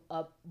which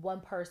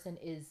one person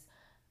is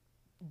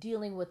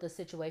dealing with a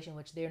situation in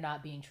which they're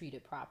not being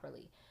treated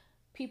properly,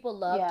 people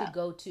love to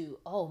go to,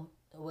 well,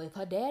 if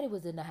her daddy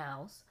was in the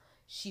house,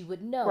 she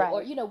would know. Right.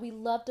 Or, we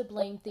love to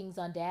blame things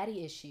on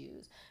daddy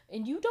issues.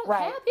 And you don't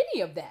have any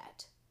of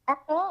that. At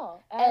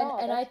all.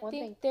 And I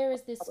think there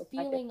is this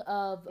feeling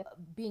of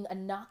being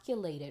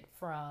inoculated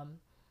from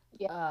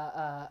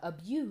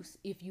abuse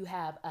if you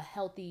have a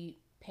healthy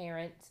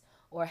parents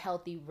or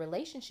healthy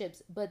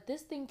relationships. But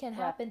this thing can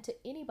happen to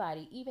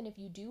anybody, even if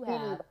you do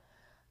have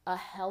a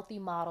healthy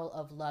model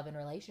of love and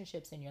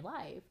relationships in your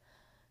life.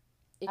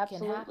 It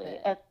can happen.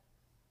 And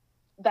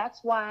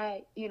that's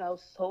why,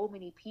 so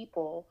many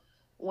people,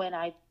 when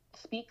I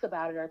speak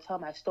about it or tell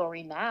my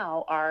story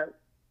now, are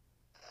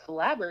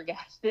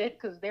flabbergasted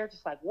because they're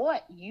just like,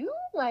 what, you?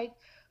 Like,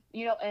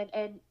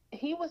 and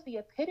he was the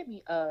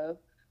epitome of,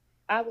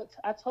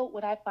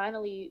 when I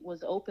finally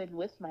was open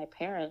with my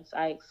parents,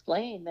 I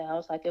explained that I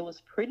was like, it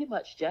was pretty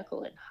much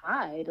Jekyll and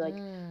Hyde. Like,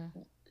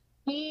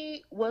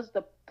 he was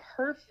the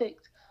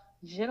perfect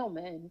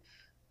gentleman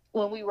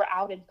when we were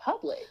out in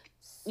public.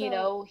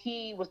 So,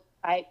 he was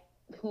the type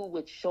who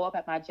would show up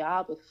at my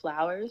job with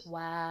flowers.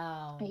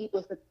 Wow. He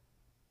was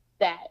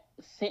that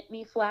sent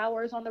me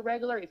flowers on the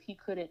regular if he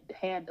couldn't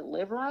hand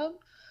deliver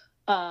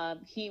them.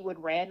 He would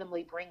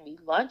randomly bring me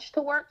lunch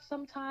to work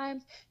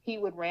sometimes. He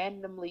would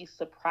randomly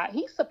surprise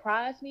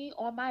me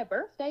on my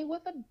birthday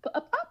with a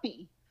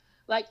puppy.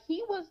 Like,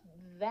 he was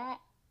that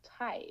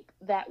type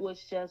that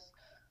was just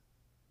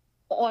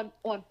on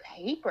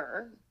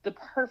paper the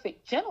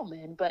perfect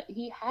gentleman, but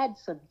he had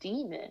some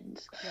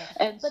demons.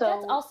 And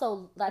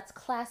that's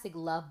classic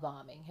love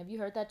bombing. Have you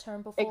heard that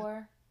term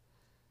before?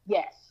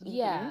 Yes.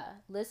 Yeah.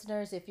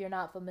 Listeners, if you're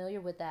not familiar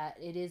with that,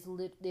 it is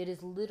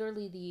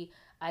literally the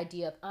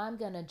idea of, I'm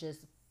going to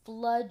just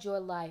flood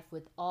your life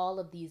with all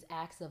of these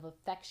acts of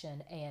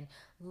affection and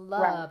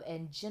love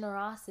and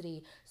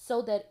generosity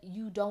so that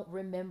you don't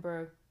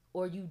remember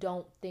or you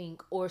don't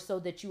think, or so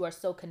that you are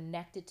so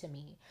connected to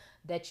me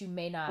that you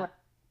may not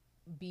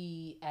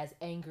be as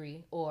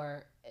angry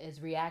or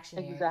as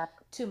reactionary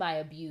to my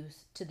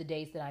abuse, to the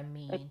days that I'm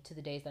mean, to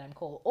the days that I'm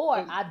cold,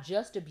 or I've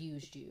just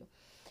abused you.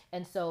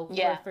 And so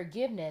for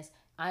forgiveness,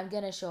 I'm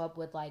going to show up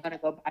with like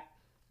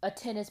a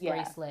tennis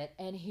bracelet,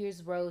 and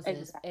here's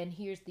roses, and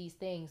here's these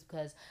things,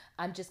 because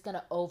I'm just going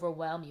to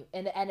overwhelm you.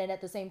 And then at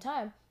the same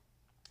time,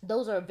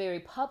 those are very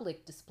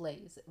public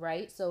displays,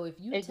 right? So if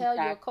you tell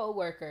your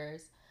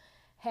coworkers,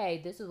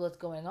 hey, this is what's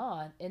going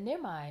on, in their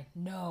mind,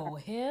 no,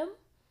 him?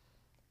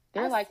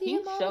 They're like, he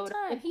showed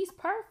up. He's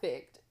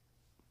perfect.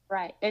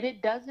 Right. And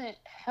it doesn't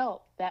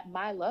help that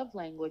my love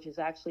language is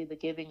actually the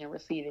giving and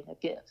receiving of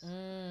gifts.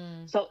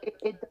 So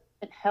it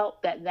doesn't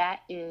help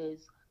that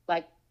is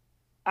like,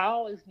 I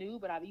always knew,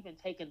 but I've even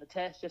taken the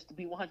test just to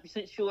be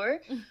 100% sure.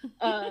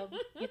 Love,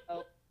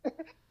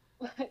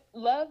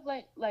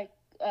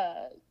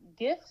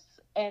 gifts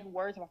and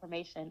words of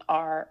affirmation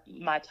are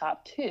my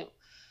top two.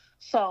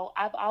 So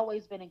I've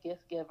always been a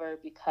gift giver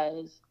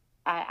because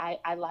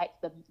I like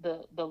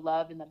the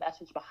love and the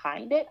message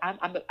behind it.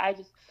 I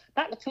just,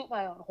 not to toot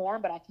my own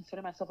horn, but I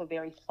consider myself a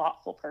very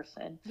thoughtful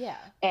person. Yeah.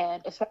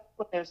 And especially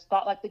when there's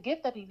thought, like the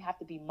gift doesn't even have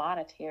to be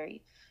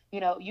monetary.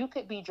 You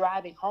could be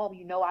driving home,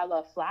 I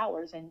love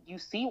flowers, and you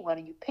see one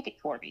and you pick it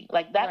for me.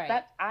 Like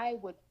that I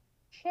would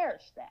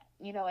cherish that,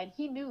 and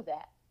he knew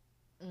that.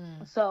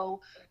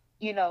 So,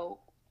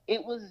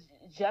 it was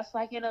just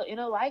like in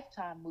a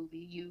Lifetime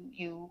movie.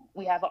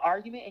 We have an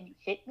argument and you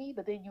hit me,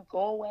 but then you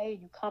go away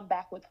and you come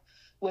back with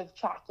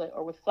chocolate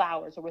or with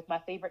flowers or with my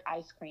favorite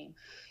ice cream,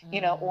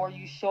 or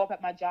you show up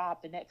at my job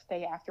the next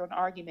day after an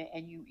argument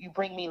and you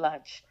bring me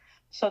lunch,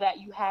 so that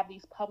you have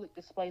these public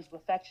displays of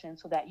affection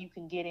so that you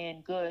can get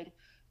in good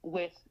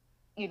with,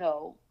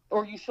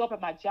 or you show up at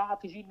my job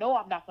because you know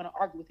I'm not going to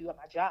argue with you at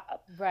my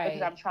job, right?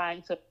 Because I'm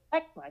trying to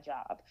protect my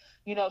job,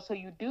 you know. So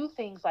you do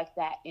things like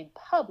that in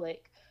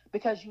public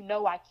because you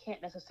know I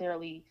can't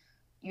necessarily,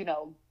 you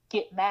know,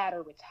 get mad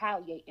or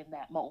retaliate in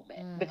that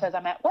moment because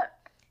I'm at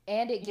work.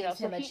 And it gives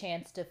him a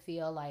chance to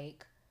feel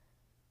like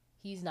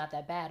he's not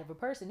that bad of a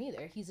person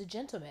either. He's a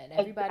gentleman.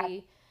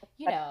 Everybody,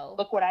 you know.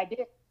 Look what I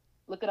did.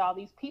 Look at all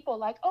these people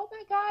like, oh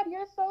my God,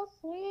 you're so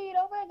sweet.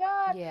 Oh my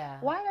God. Yeah.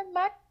 Why did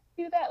I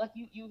do that? Like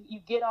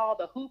you get all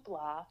the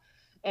hoopla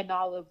and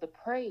all of the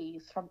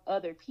praise from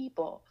other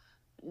people,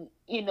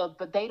 you know,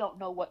 but they don't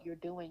know what you're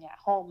doing at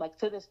home. Like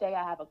to this day,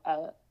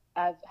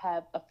 I've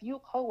had a few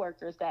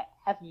coworkers that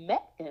have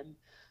met him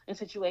in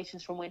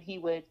situations from when he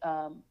would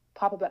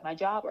pop up at my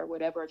job or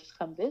whatever, or just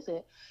come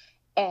visit.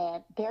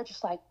 And they're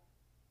just like,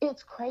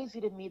 it's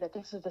crazy to me that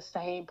this is the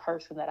same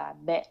person that I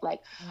met.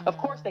 Like, of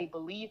course they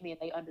believe me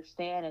and they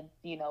understand, and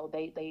you know,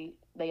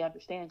 they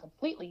understand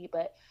completely,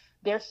 but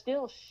they're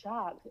still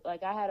shocked.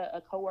 Like I had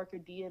a coworker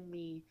DM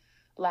me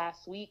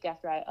last week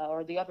after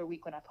or the other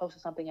week when I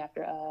posted something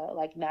after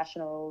like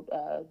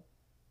National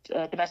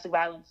Domestic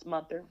Violence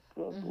Month or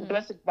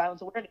Domestic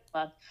Violence Awareness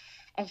Month.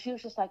 And she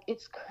was just like,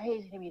 it's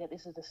crazy to me that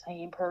this is the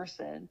same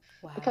person.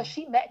 Wow. Because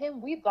she met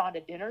him. We've gone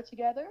to dinner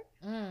together.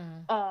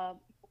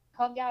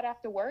 Hung out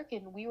after work,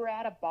 and we were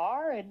at a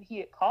bar, and he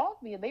had called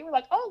me, and they were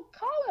like, oh,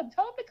 call him,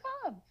 tell him to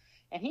come.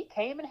 And he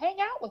came and hang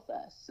out with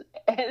us.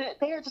 And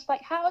they were just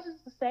like, how is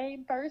this the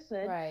same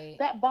person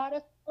that bought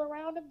us a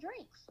round of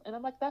drinks? And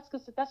I'm like, that's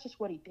because that's just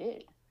what he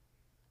did.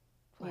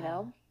 Wow. You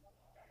know?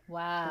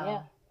 Wow.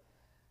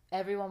 Yeah.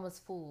 Everyone was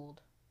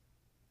fooled.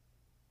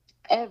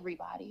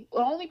 Everybody. The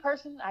only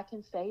person I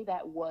can say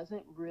that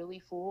wasn't really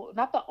fooled,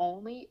 not the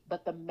only,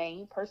 but the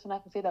main person I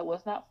can say that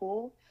was not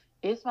fooled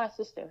is my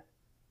sister,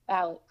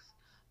 Alex.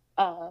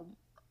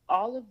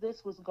 All of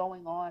this was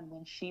going on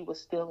when she was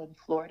still in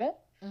Florida.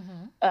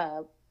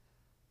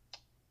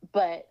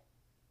 But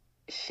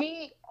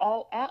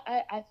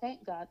I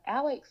thank God,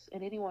 Alex,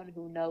 and anyone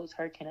who knows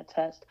her can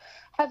attest,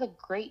 has a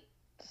great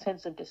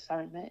sense of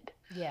discernment.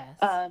 Yes.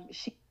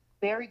 She's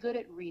very good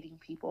at reading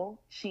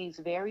people. She's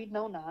very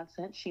no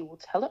nonsense. She will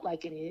tell it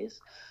like it is.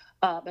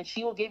 And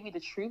she will give you the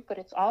truth, but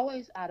it's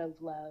always out of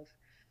love.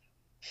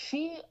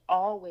 She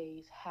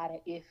always had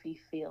an iffy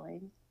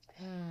feeling.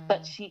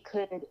 But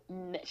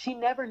she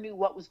never knew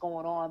what was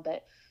going on,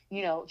 but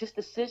you know, just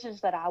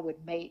decisions that I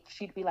would make,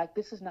 she'd be like,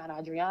 this is not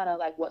Adriana,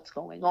 like what's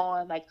going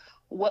on, like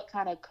what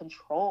kind of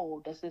control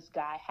does this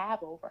guy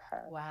have over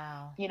her?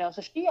 Wow. You know,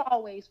 so she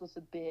always was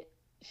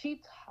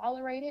she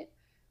tolerated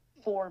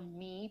for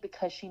me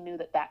because she knew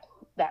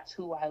that's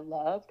who I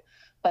loved,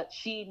 but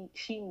she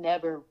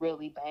never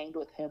really banged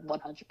with him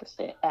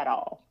 100% at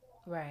all.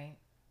 Right.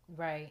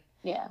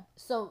 Yeah.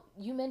 So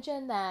you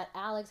mentioned that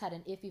Alex had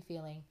an iffy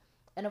feeling.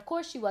 And of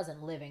course she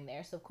wasn't living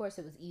there, so of course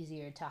it was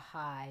easier to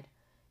hide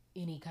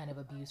any kind of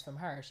abuse from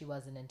her. She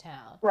wasn't in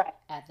town. Right.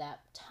 At that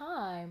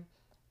time,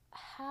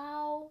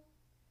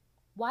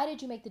 why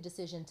did you make the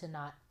decision to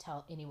not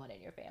tell anyone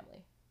in your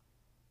family?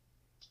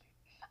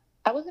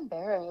 I was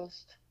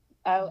embarrassed.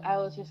 I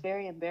was just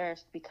very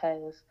embarrassed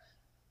because,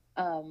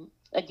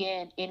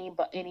 again,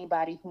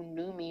 anybody who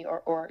knew me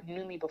or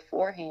knew me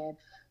beforehand,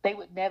 they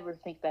would never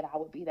think that I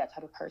would be that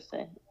type of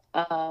person.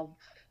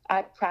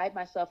 I pride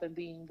myself in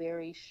being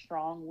very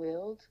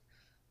strong-willed.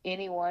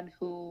 Anyone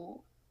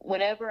who,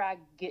 whenever I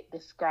get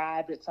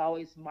described, it's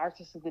always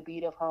marches to the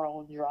beat of her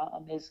own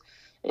drum,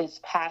 is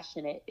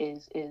passionate,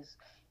 is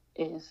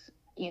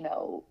you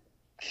know,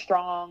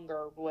 strong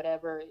or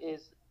whatever,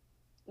 is,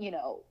 you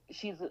know,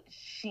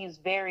 she's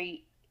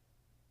very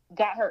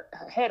got her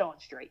head on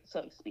straight,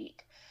 so to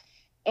speak.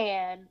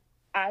 And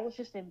I was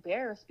just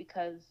embarrassed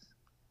because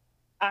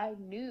I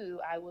knew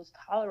I was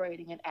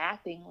tolerating and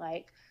acting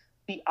like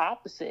the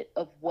opposite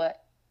of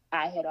what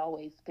I had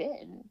always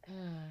been.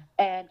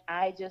 And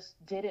I just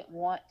didn't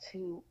want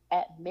to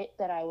admit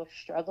that I was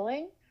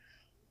struggling.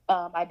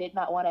 I did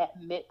not want to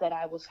admit that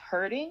I was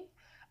hurting.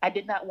 I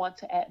did not want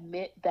to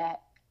admit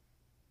that,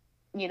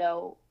 you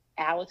know,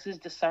 Alex's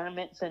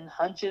discernments and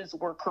hunches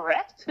were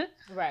correct.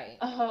 Right.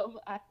 I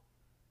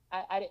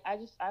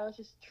was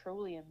just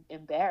truly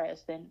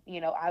embarrassed. And,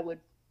 you know, I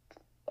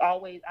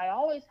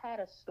always had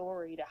a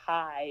story to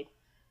hide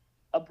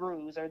a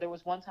bruise. Or there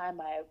was one time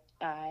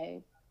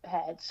I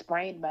had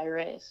sprained my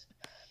wrist,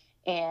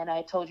 and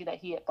I told you that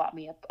he had bought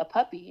me a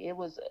puppy. It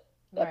was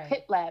a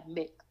pit lab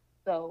mix.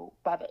 So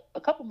by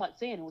a couple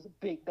months in, it was a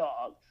big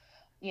dog,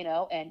 you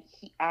know, and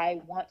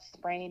I once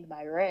sprained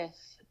my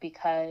wrist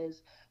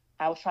because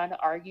I was trying to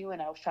argue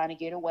and I was trying to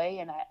get away,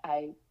 and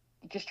I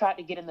just tried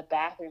to get in the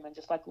bathroom and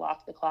just like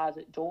locked the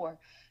closet door,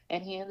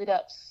 and he ended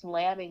up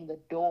slamming the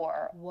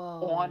door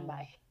on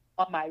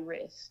my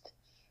wrist.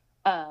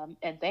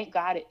 And thank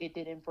God it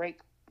didn't break.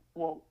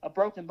 Well, a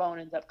broken bone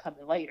ends up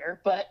coming later,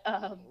 but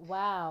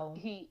wow.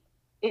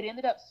 It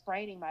ended up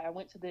spraining I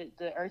went to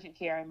the urgent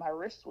care, and my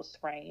wrist was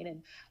sprained,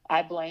 and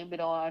I blamed it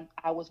on,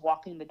 I was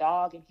walking the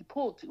dog and he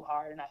pulled too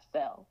hard and I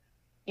fell.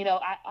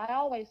 I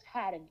always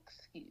had an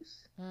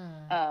excuse.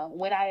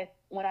 When I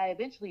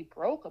eventually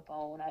broke a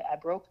bone, I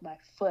broke my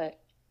foot.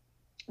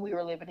 We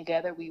were living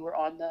together.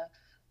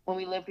 When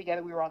we lived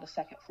together, we were on the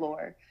second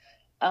floor.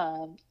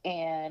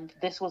 And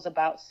this was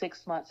about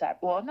 6 months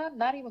after, well,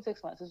 not even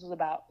 6 months. This was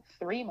about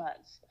 3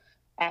 months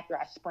after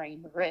I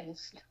sprained my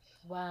wrist.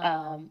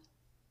 Wow.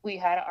 We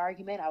had an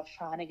argument. I was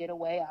trying to get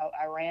away.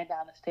 I ran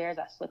down the stairs.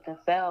 I slipped and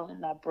fell,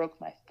 and I broke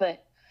my foot.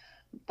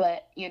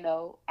 But,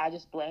 I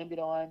just blamed it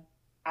on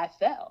I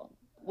fell,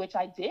 which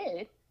I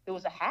did. It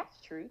was a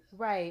half truth.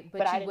 Right,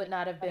 but you would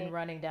not have been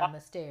running down the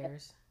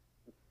stairs.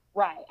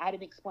 Right. I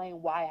didn't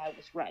explain why I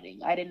was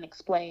running. I didn't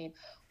explain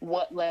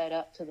what led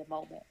up to the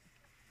moment.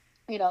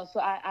 So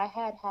I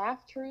had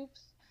half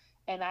truths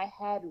and I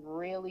had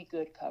really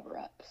good cover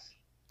ups,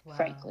 Wow.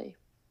 frankly.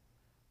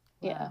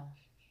 Wow.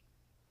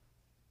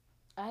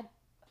 Yeah.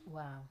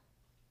 Wow.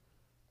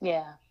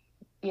 Yeah.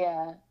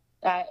 Yeah.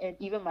 And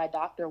even my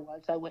doctor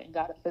once, I went and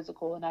got a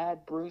physical and I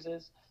had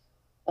bruises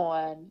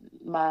on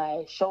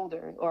my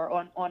shoulder or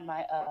on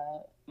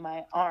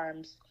my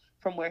arms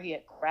from where he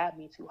had grabbed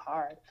me too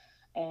hard.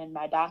 And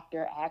my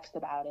doctor asked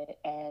about it,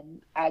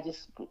 and I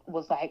just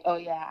was like, oh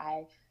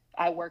yeah,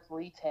 I work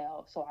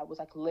retail, so I was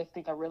like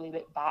lifting a really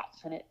big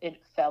box and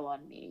it fell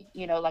on me.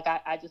 Like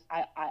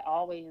I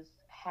always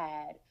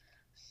had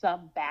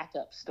some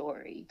backup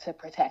story to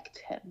protect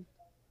him.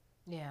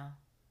 Yeah.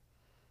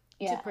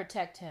 Yeah. To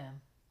protect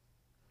him.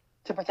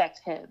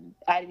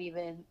 I didn't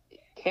even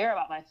care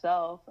about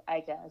myself, I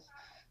guess,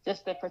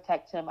 just to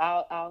protect him.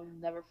 I'll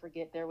never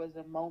forget, there was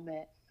a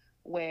moment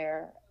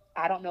where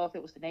I don't know if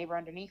it was the neighbor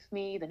underneath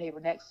me, the neighbor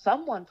next,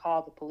 someone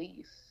called the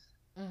police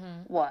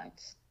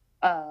once.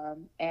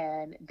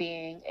 And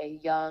being a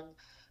young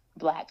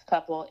Black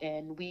couple,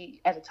 and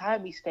at the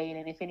time we stayed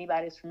in, if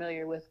anybody's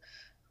familiar with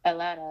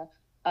Atlanta,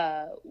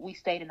 we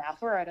stayed in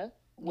Alpharetta,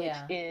 which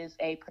is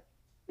a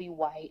pretty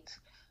white,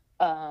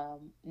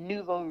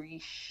 nouveau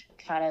riche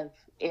kind of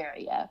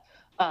area.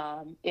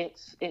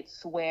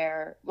 It's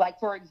where, like,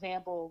 for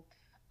example,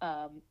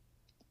 a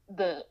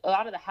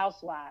lot of the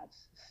housewives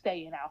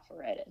stay in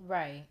Alpharetta.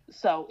 Right.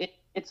 So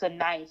it's a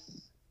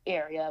nice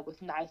area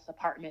with nice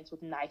apartments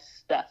with nice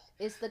stuff.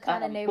 It's the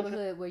kind of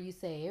neighborhood where you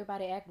say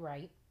everybody act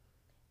right.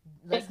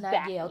 Let's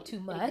not yell too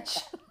much.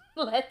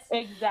 Let's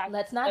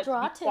not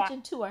draw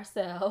attention to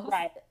ourselves.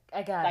 Right.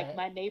 I got it. Like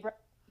my neighbor,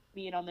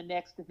 me and on the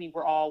next of me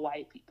were all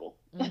white people.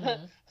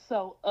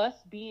 So us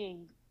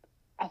being,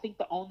 I think,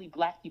 the only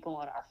Black people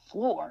on our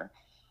floor,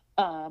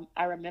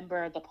 I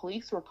remember the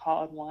police were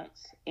called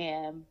once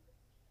and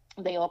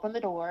they opened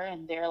the door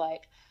and they're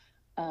like,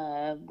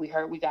 we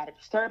heard we got a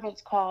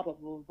disturbance call, blah,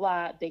 blah,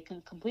 blah. They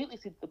can completely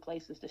see that the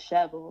place is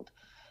disheveled.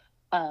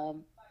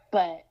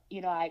 But,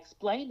 I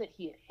explained that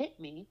he had hit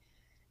me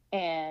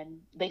and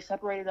they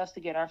separated us to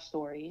get our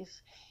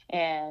stories.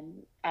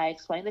 And I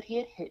explained that he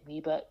had hit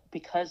me, but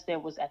because there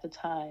was at the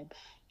time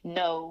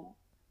no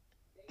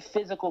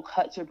physical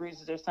cuts or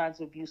bruises or signs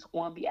of abuse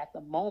on me at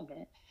the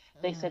moment,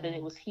 they said that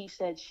it was he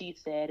said, she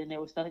said, and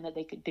there was nothing that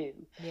they could do.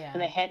 Yeah.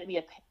 And they handed me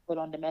a pamphlet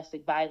on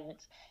domestic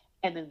violence,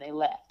 and then they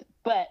left.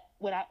 But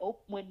when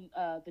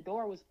the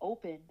door was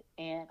opened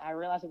and I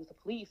realized it was the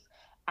police,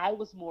 I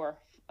was more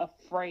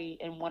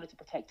afraid and wanted to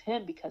protect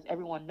him because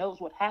everyone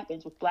knows what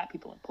happens with Black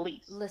people and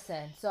police.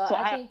 Listen, so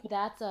I think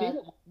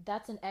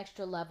that's an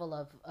extra level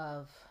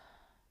of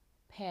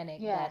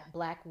panic that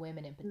Black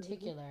women in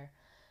particular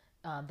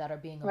that are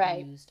being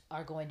abused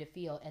are going to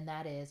feel, and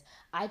that is,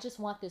 I just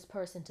want this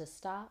person to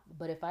stop,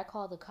 but if I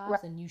call the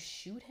cops and you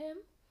shoot him,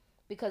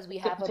 because we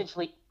have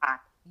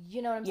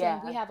you know what I'm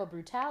saying, we have a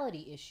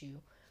brutality issue.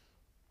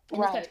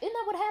 Isn't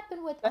that what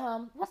happened with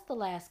what's the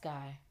last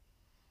guy?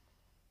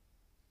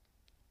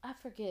 I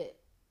forget.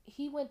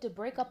 He went to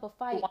break up a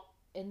fight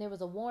and there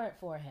was a warrant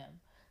for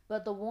him,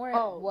 but the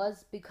warrant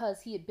was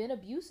because he had been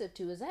abusive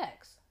to his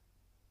ex.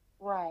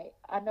 Right.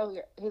 I know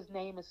his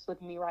name is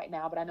slipping me right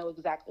now, but I know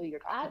exactly who you're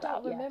talking about.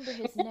 I don't remember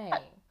his name.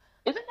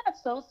 Isn't that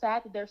so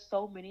sad that there's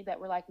so many that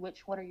we're like,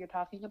 which one are you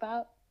talking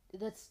about?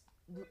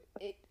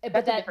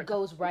 But that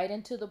goes right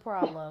into the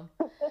problem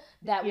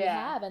that we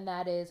have, and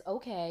that is,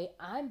 okay,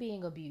 I'm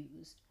being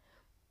abused.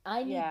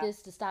 I need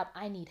this to stop.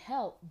 I need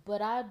help,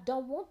 but I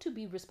don't want to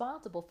be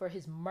responsible for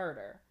his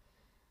murder.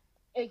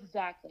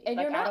 Exactly.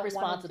 And you're not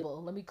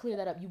responsible. Let me clear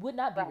that up. You would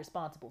not be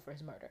responsible for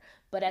his murder.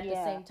 But at the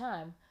same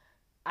time,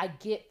 I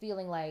get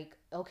feeling like,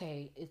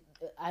 okay,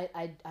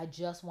 I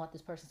just want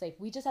this person safe.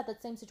 We just had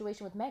that same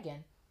situation with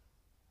Megan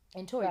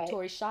and Tori. Right.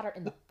 Tori shot her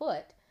in the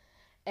foot,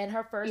 and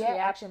her first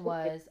reaction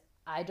was,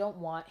 I don't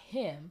want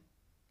him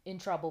in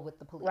trouble with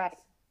the police. Right.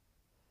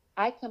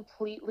 I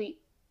completely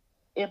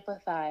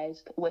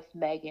empathized with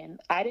Megan.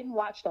 I didn't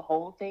watch the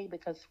whole thing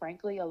because,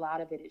 frankly, a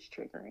lot of it is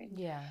triggering.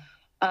 Yeah.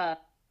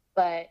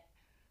 But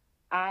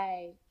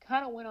I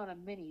kind of went on a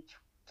mini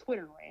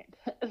Twitter rant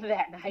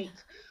that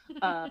night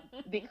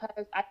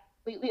because I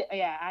completely,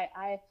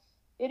 I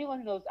anyone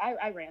who knows,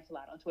 I rant a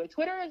lot on Twitter.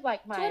 Twitter is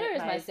like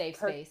my safe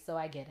space, so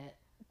I get it.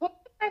 Well,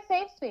 it's my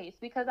safe space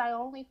because I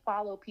only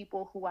follow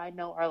people who I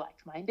know are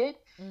like-minded.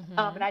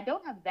 And I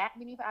don't have that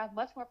many. I have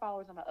much more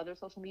followers on my other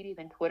social media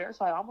than Twitter,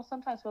 so I almost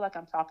sometimes feel like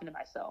I'm talking to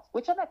myself,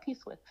 which I'm at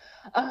peace with.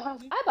 I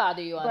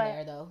bother you on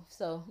there though,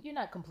 so you're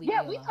not completely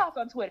Yeah, alone. we talk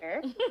on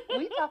Twitter.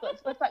 We talk on,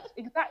 so it's like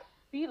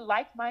be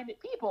like-minded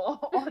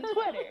people on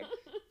Twitter.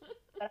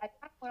 But I kind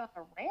of went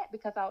on a rant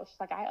because I was just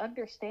like, I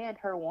understand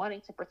her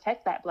wanting to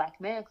protect that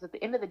black man, because at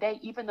the end of the day,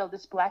 even though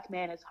this black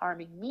man is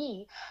harming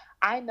me,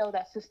 I know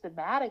that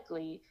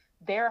systematically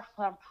they're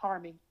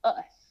harming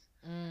us,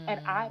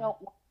 and I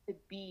don't want to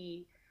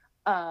be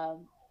a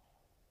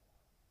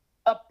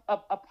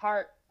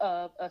part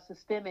of a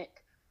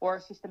systemic or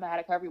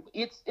systematic. However,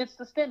 it's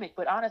systemic,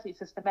 but honestly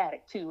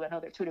systematic too. I know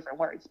they're two different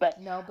words, but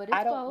no, but it's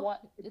I don't both. want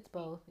It's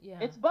both. Yeah,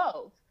 it's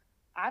both.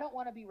 I don't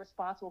want to be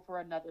responsible for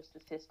another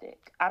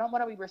statistic. I don't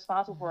want to be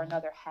responsible for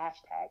another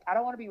hashtag. I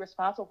don't want to be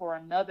responsible for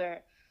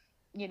another,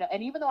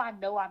 and even though I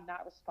know I'm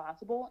not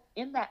responsible,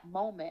 in that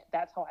moment,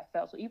 that's how I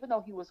felt. So even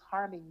though he was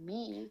harming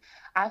me,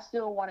 I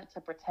still wanted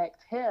to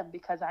protect him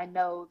because I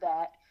know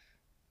that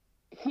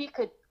he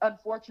could,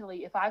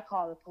 unfortunately, if I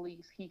call the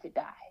police, he could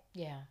die.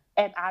 Yeah.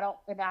 And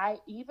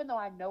even though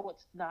I know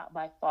it's not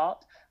my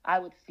fault, I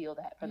would feel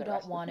that for the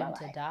rest of my life. You don't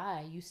want him to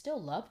die. You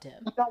still loved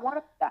him. You don't want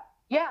him to die.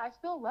 Yeah, I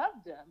still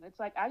loved him. It's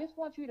like, I just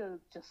want you to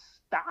just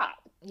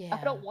stop. Yeah.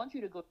 I don't want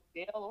you to go to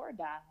jail or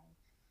die.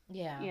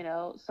 Yeah.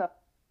 So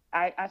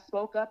I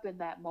spoke up in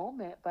that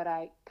moment, but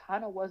I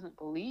kind of wasn't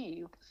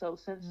believed. So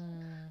since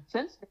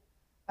then,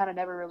 I kind of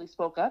never really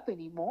spoke up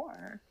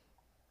anymore.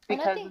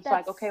 Because it's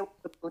like, okay.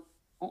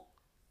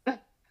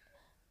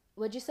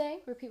 What'd you say?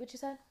 Repeat what you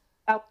said.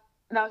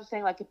 And I was just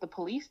saying, like, if the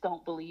police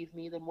don't believe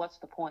me, then what's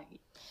the point?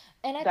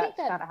 And I think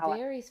that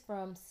varies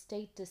from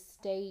state to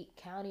state,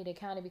 county to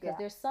county, because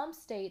there's some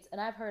states,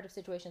 and I've heard of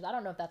situations, I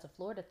don't know if that's a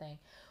Florida thing,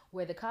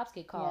 where the cops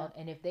get called,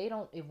 and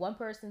if one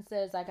person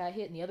says I got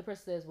hit and the other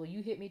person says, well,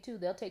 you hit me too,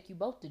 they'll take you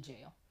both to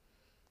jail.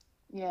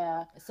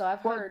 Yeah. So I've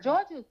heard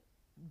Georgia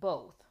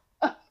both.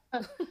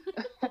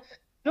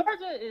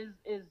 Georgia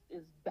is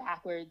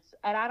backwards,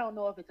 and I don't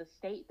know if it's a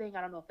state thing.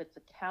 I don't know if it's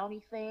a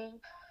county thing.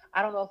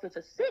 I don't know if it's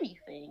a city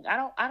thing. I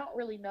don't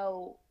really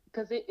know,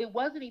 because it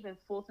wasn't even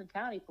Fulton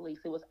County Police.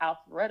 It was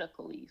Alpharetta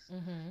Police.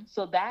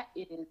 So that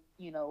is,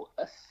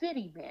 a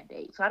city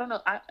mandate. So I don't know.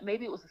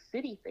 Maybe it was a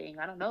city thing.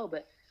 I don't know.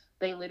 But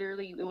they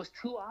literally, it was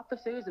two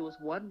officers. It was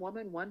one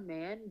woman, one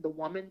man. The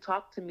woman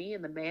talked to me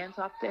and the man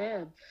talked to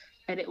him.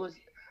 And it was,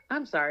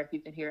 I'm sorry if you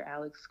can hear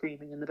Alex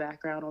screaming in the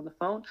background on the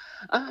phone.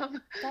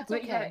 That's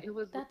okay. Yeah, it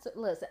was.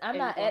 Listen, I'm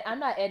not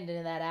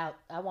editing that out.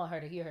 I want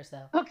her to hear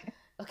herself. Okay.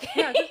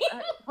 Yeah,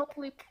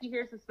 hopefully when she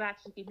hears this back,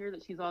 she can hear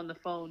that she's on the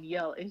phone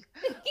yelling.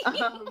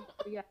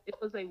 Yeah, it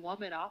was a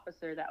woman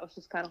officer that was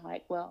just kind of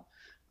like, well,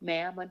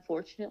 ma'am,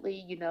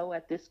 unfortunately,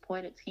 at this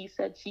point it's he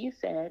said, she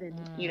said, and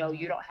you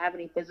don't have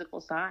any physical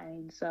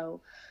signs,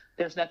 so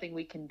there's nothing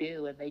we can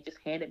do. And they just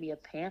handed me a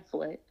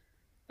pamphlet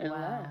and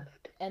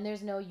left. And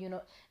there's no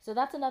so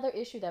that's another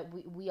issue that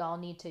we all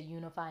need to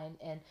unify,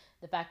 and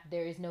the fact that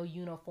there is no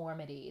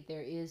uniformity.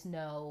 There is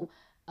no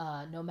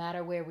no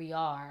matter where we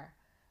are,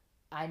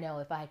 I know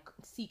if I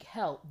seek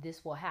help,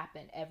 this will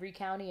happen. Every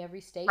county, every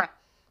state,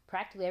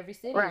 practically every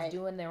city is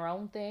doing their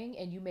own thing,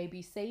 and you may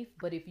be safe,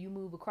 but if you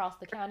move across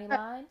the county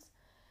lines,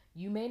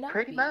 you may not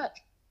Pretty be.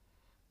 Much.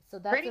 So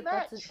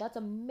that's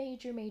a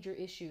major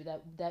issue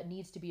that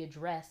needs to be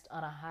addressed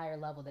on a higher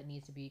level, that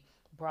needs to be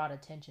brought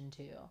attention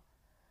to.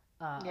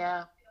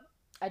 Yeah.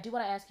 I do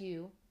want to ask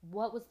you,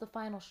 what was the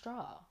final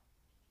straw?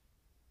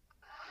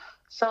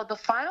 So the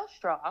final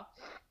straw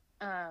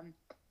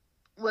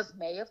was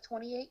May of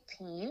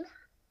 2018.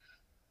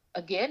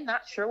 Again,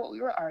 not sure what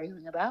we were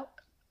arguing about,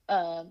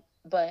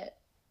 but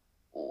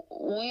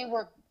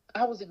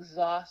I was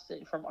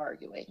exhausted from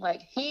arguing.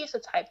 Like, he's the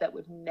type that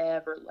would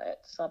never let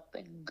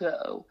something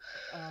go.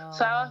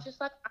 So I was just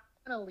like, I'm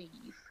going to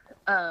leave.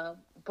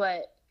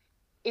 But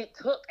it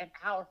took an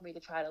hour for me to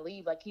try to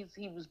leave. Like, he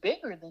was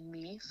bigger than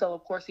me, so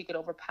of course he could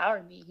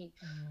overpower me. He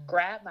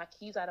grabbed my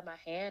keys out of my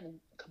hand and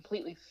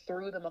completely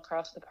threw them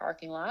across the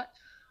parking lot.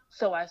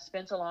 So I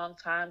spent a long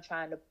time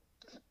trying to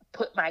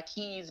put my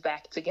keys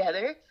back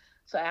together.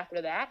 So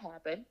after that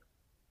happened,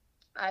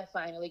 I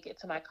finally get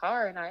to my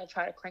car and I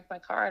try to crank my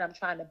car and I'm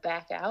trying to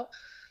back out.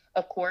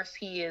 Of course,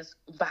 he is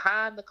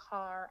behind the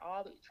car,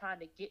 trying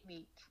to get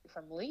me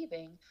from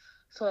leaving.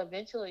 So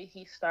eventually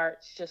he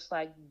starts just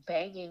like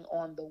banging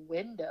on the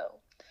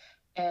window,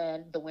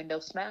 and the window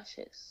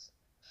smashes.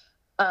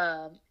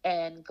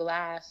 And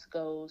glass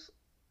goes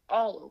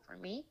all over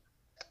me.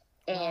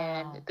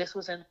 And this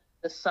was in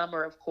the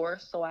summer, of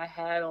course. So I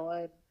had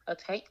on a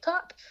tank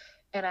top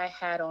and I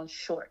had on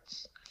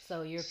shorts.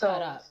 So you're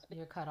cut up.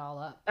 You're cut all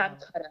up.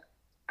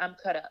 I'm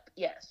cut up.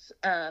 Yes.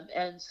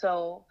 And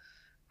so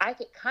I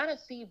could kind of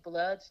see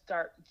blood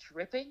start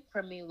dripping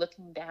from me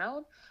looking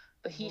down,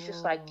 but he's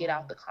just like, get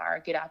out the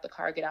car, get out the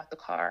car, get out the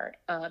car.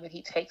 And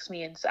he takes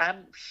me and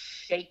I'm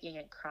shaking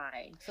and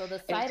crying. So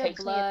the sight of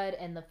blood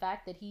and the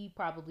fact that he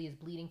probably is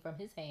bleeding from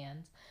his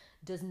hands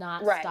does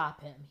not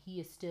stop him. He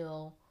is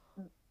still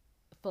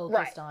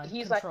focused on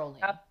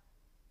controlling.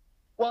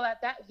 Well,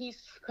 at that,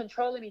 he's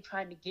controlling me,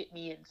 trying to get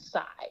me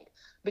inside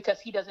because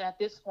he doesn't, at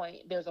this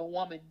point, there's a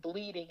woman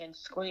bleeding and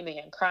screaming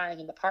and crying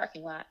in the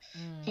parking lot.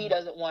 He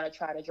doesn't want to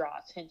try to draw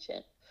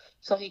attention.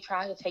 So he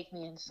tries to take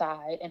me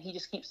inside, and he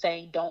just keeps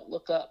saying, don't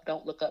look up,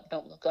 don't look up,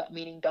 don't look up,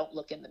 meaning don't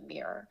look in the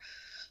mirror.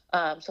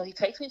 So he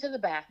takes me to the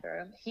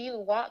bathroom. He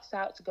walks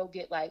out to go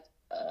get like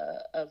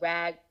a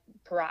rag,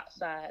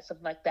 peroxide,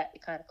 something like that to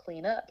kind of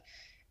clean up.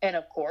 And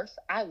of course,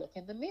 I look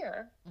in the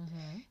mirror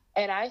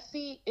and I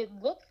see it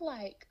looked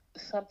like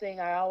something.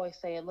 I always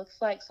say it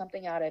looks like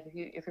something out of, if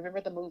you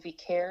remember the movie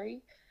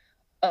Carrie,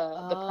 the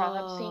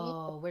prom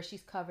scene where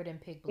she's covered in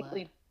pig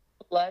blood,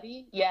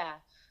 bloody. Yeah,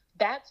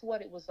 that's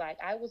what it was like.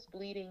 I was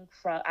bleeding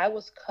I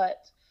was cut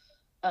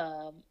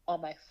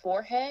on my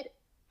forehead.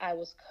 I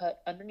was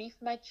cut underneath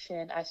my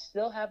chin. I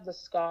still have the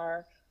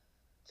scar.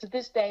 To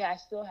this day, I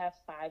still have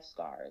 5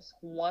 scars.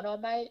 One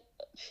on my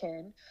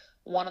chin,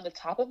 one on the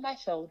top of my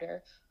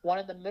shoulder, one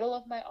in the middle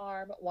of my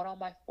arm, one on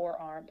my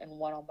forearm, and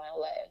one on my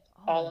leg,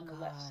 all on the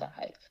left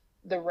side.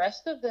 The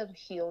rest of them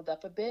healed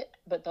up a bit,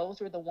 but those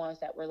were the ones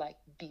that were like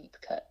deep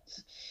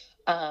cuts.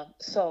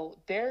 So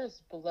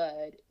there's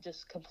blood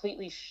just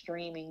completely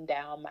streaming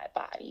down my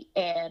body.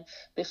 And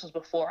this was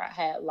before I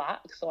had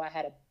locks, so I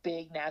had a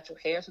big natural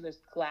hair. So there's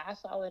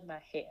glass all in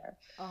my hair.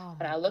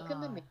 And I look in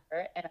the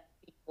mirror and I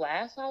see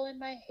glass all in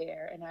my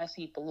hair, and I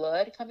see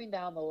blood coming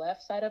down the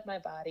left side of my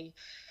body.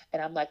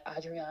 And I'm like,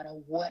 Adriana,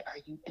 what are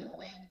you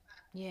doing?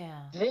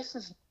 Yeah. This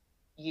is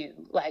you.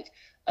 Like,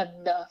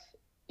 enough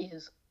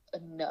is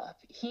enough.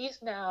 He's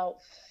now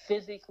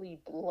physically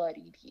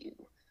bloodied you.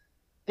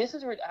 This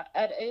is,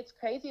 it's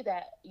crazy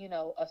that, you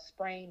know, a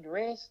sprained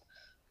wrist,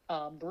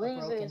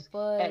 bruises,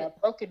 and a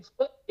broken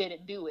foot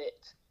didn't do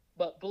it,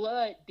 but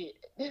blood did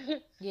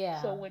it.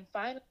 Yeah. So when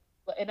finally,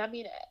 and I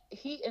mean,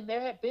 and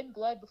there had been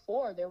blood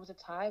before. There was a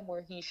time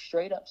where he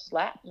straight up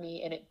slapped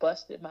me and it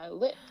busted my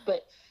lip,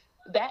 but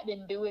that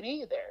didn't do it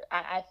either.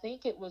 I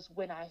think it was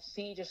when I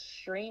see just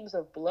streams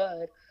of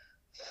blood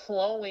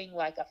flowing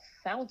like a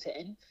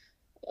fountain,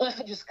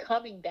 just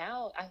coming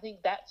down. I think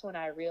that's when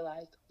I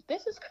realized,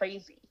 this is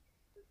crazy.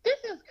 This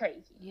is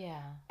crazy.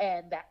 Yeah.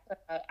 And that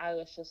I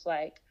was just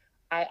like,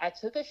 I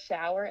took a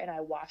shower and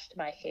I washed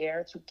my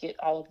hair to get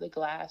all of the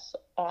glass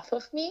off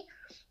of me.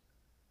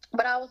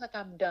 But I was like,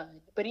 I'm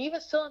done. But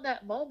even still in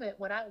that moment,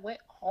 when I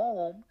went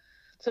home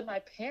to my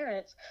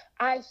parents,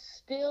 I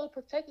still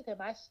protected him.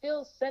 I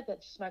still said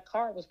that just my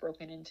car was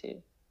broken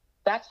into.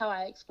 That's how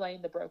I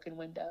explained the broken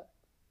window.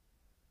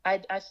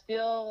 I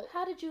still.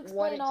 How did you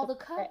explain all the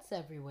cuts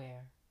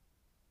everywhere?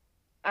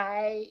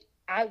 I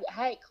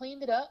had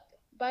cleaned it up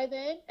by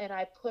then, and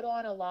I put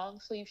on a long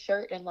sleeve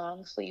shirt and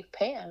long sleeve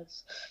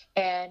pants,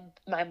 and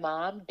my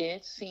mom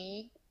did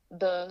see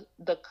the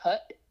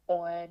cut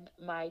on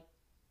my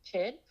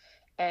chin,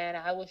 and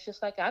I was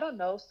just like, I don't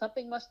know,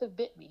 something must have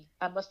bit me.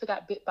 I must have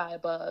got bit by a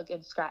bug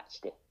and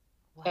scratched it.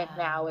 Wow. And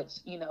now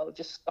it's, you know,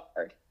 just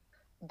scarred.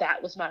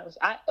 That was my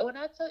I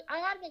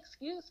had an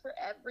excuse for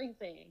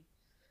everything.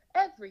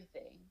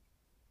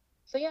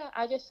 So yeah,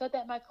 I just said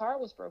that my car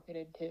was broken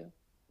into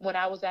when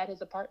I was at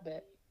his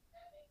apartment.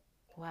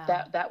 Wow.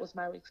 That was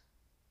my excuse.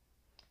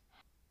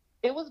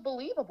 It was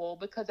believable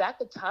because at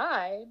the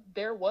time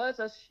there was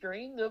a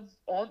string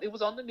it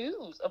was on the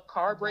news of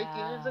car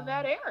break-ins in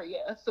that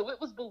area. So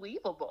it was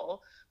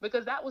believable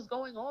because that was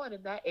going on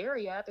in that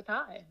area at the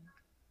time.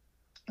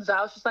 So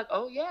I was just like,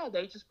 oh yeah,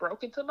 they just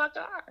broke into my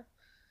car.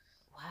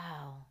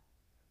 Wow.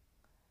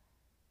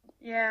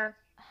 Yeah.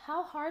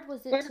 How hard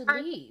was it to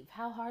leave?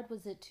 How hard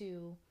was it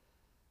to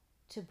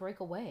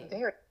break away?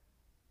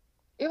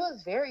 It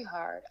was very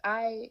hard.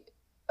 I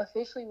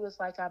officially was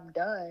like, I'm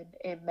done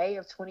in May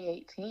of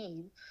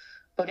 2018,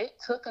 but it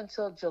took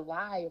until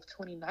July of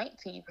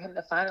 2019 for him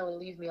to finally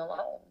leave me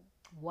alone.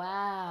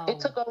 Wow. It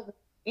took over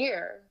a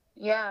year.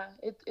 Yeah,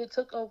 it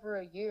took over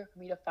a year for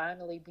me to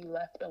finally be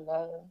left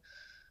alone.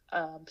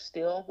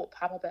 Still would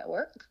pop up at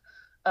work,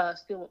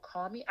 still would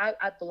call me. I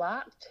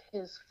blocked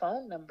his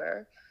phone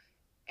number,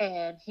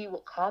 and he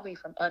would call me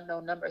from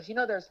unknown numbers. You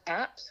know, there's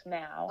apps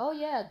now. Oh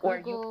yeah,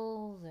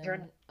 Google's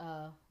and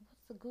what's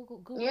the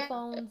Google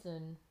phones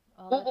and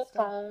all Google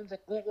phones and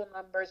Google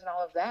numbers and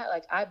all of that.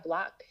 Like, I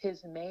blocked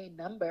his main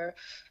number,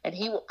 and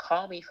he would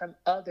call me from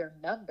other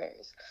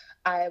numbers.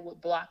 I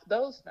would block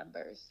those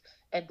numbers,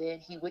 and then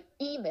he would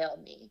email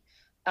me.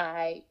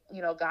 I,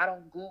 got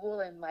on Google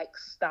and like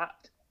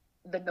stopped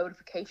the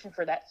notification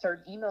for that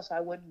certain email so I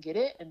wouldn't get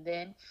it. And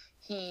then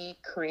he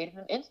created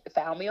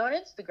found me on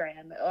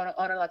Instagram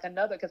on like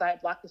another, because I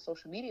had blocked the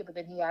social media, but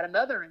then he had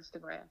another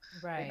Instagram.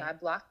 Right. And I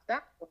blocked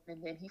that one.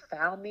 And then he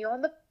found me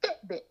on the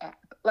Fitbit app.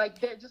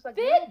 Like, they're just like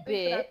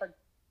Fitbit.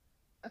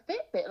 A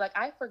Fitbit. Like,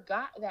 I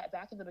forgot that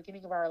back in the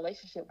beginning of our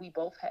relationship, we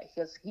both had,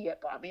 because he had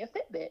bought me a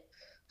Fitbit.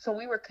 So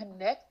we were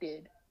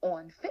connected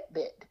on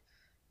Fitbit.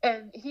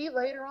 And he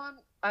later on,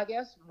 I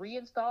guess,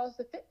 reinstalls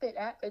the Fitbit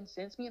app and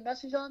sends me a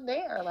message on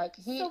there. Like,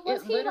 So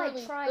was he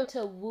like trying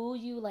to woo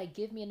you, like,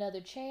 give me another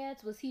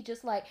chance? Was he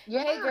just like,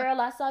 hey girl,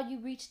 I saw you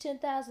reach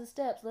 10,000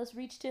 steps. Let's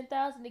reach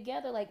 10,000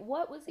 together. Like,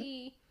 what was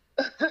he?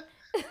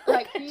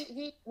 Like, he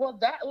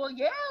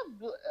yeah,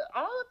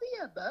 all of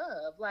the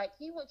above. Like,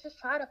 he would just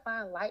try to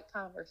find light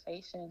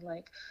conversation.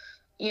 Like,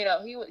 he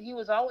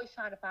was always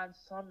trying to find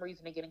some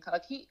reason to get in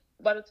contact.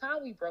 By the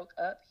time we broke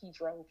up, he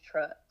drove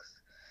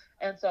trucks,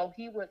 and so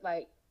he would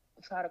like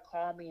try to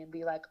call me and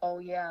be like, "Oh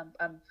yeah,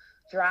 I'm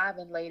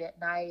driving late at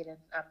night and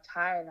I'm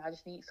tired and I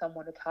just need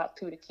someone to talk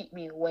to keep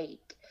me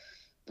awake,"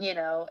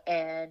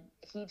 And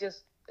he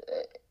just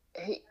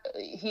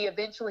he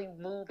eventually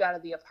moved out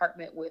of the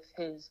apartment with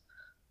his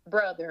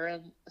brother,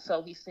 and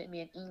so he sent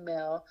me an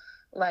email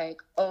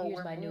like, "Oh, here's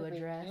we're my moving. New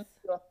address."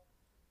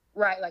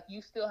 Right, like,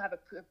 you still have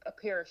a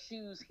pair of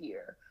shoes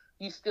here.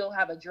 You still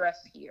have a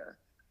dress here.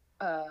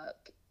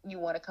 You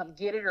want to come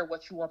get it, or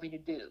what you want me to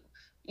do?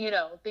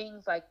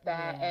 Things like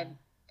that, Yeah. and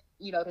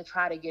to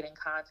try to get in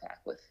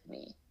contact with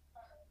me.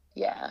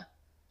 Yeah.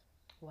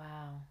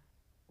 Wow.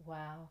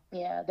 Wow.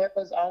 Yeah, there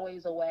was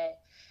always a way.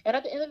 And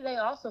at the end of the day,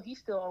 also, he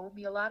still owed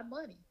me a lot of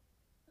money.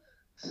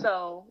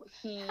 So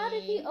How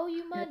did he owe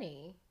you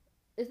money?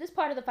 Is this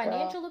part of the well,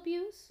 financial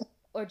abuse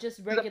or just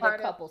regular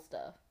couple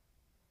stuff?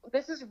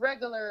 This is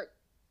regular,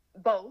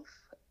 both.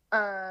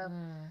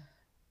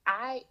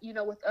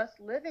 With us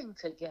living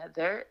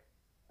together,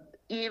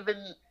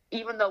 even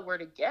though we're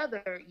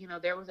together,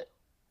 there was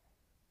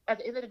at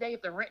the end of the day,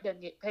 if the rent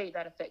doesn't get paid,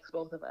 that affects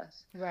both of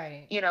us.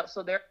 Right.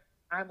 So there was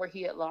a time where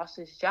he had lost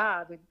his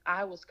job and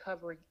I was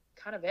covering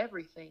kind of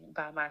everything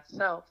by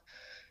myself.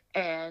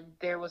 And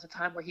there was a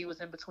time where he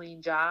was in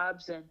between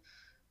jobs, and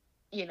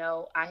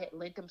I had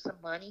lent him some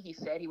money. He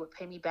said he would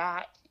pay me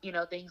back,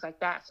 things like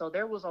that. So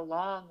there was a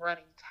long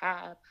running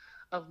tab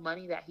of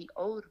money that he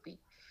owed me.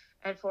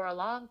 And for a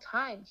long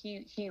time,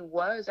 he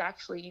was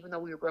actually, even though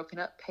we were broken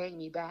up, paying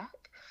me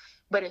back.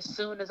 But as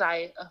soon as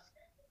I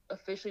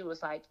officially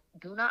was like,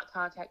 do not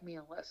contact me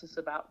unless it's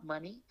about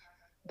money,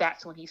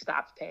 that's when he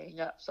stopped paying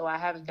up. So I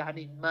haven't gotten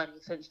any money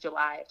since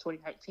July of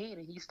 2019,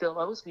 and he still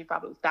owes me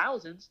probably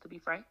thousands, to be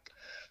frank.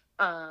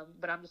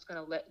 But I'm just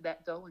going to let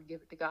that go and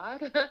give it to God.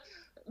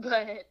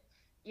 But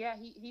yeah,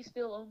 he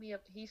still owed me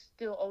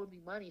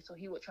money. So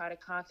he would try to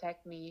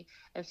contact me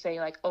and say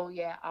like, "Oh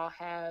yeah, I'll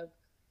have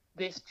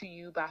this to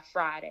you by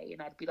Friday."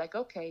 And I'd be like,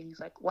 "Okay." And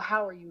he's like, "Well,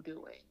 how are you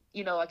doing?"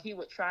 Like, he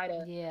would try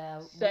to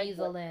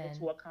weasel in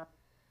into a conversation.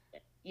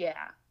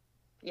 Yeah.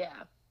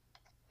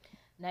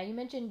 Now, you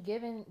mentioned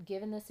giving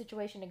the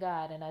situation to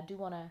God, and I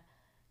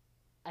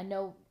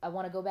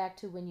want to go back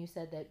to when you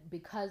said that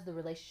because the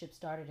relationship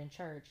started in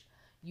church,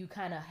 you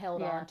kind of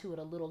held on to it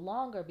a little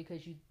longer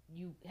because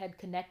you had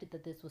connected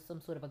that this was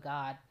some sort of a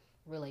God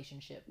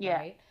relationship,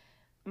 right?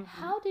 Mm-hmm.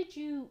 How did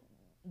you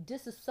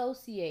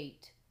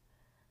disassociate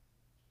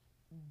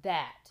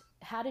that?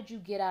 How did you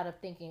get out of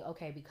thinking,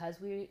 okay,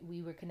 because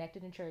we were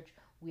connected in church,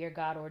 we are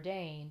God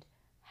ordained?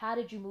 How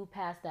did you move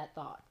past that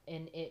thought?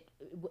 And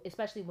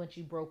especially once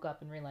you broke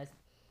up and realized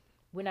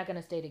we're not going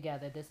to stay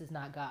together, this is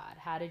not God.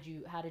 How did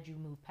you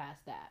move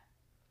past that?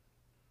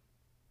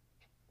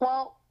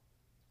 Well,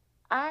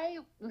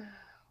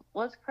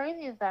 what's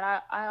crazy is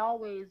that I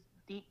always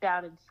deep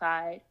down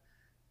inside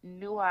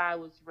knew I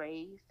was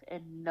raised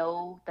and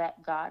know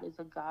that God is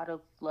a God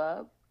of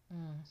love.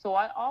 So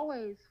I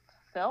always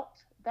felt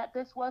that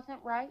this wasn't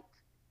right,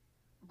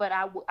 but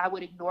I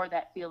would ignore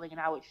that feeling and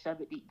I would shove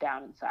it deep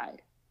down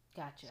inside.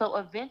 Gotcha. So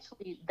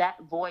eventually that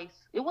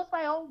voice, it was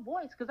my own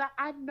voice, because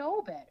I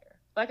know better.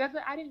 Like I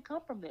said, I didn't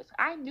come from this.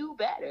 I knew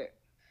better.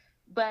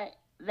 But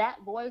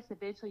that voice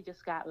eventually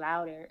just got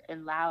louder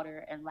and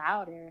louder and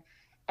louder.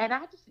 And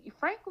I just,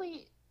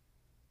 frankly,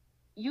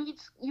 you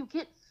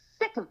get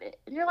sick of it.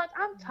 And you're like,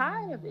 I'm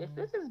tired of this.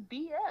 This is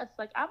BS.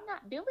 Like, I'm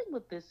not dealing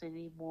with this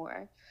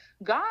anymore.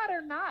 God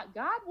or not,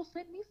 God will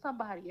send me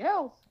somebody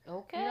else.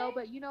 Okay.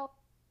 But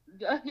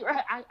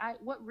I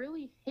what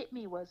really hit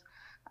me was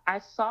I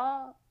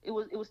saw, it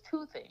was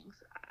two things.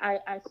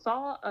 I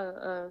saw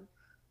a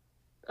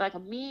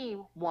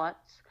meme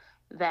once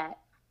that,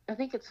 I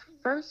think it's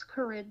 1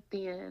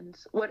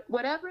 Corinthians,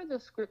 whatever the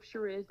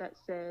scripture is that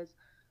says,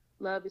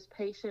 love is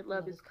patient,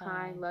 love is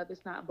kind, love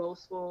is not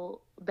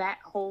boastful, that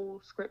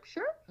whole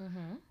scripture.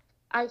 Mm-hmm.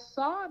 I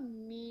saw a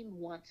meme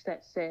once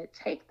that said,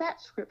 take that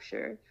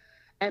scripture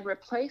and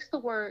replace the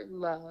word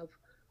love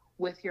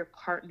with your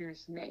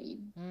partner's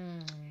name.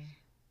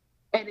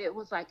 And it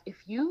was like, if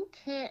you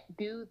can't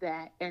do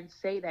that and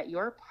say that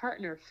your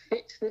partner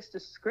fits this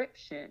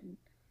description,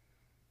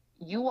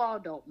 you all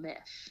don't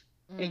mesh.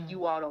 And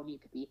you all don't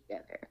need to be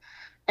together.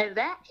 And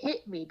that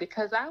hit me,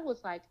 because I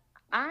was like,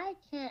 I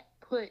can't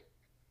put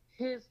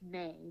his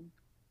name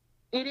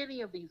in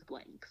any of these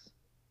blanks.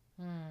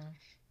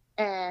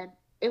 And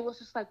it was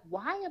just like,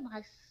 why am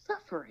I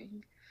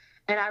suffering?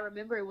 And I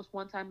remember it was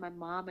one time my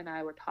mom and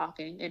I were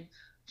talking, and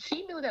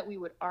she knew that we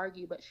would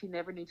argue, but she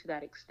never knew to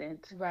that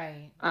extent.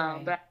 Right.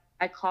 But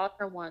I called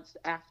her once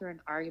after an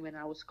argument.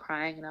 I was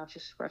crying and I was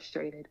just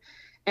frustrated.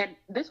 And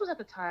this was at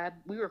the time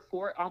we were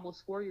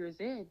almost 4 years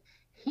in.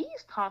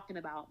 He's talking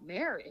about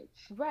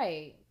marriage.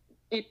 Right.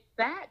 In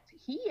fact,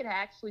 he had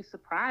actually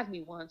surprised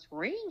me once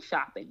ring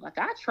shopping. Like,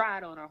 I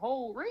tried on a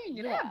whole ring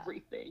and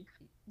everything.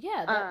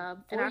 Yeah.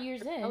 4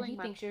 years in, he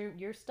thinks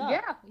you're stuck.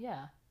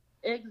 Yeah.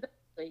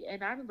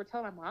 And I remember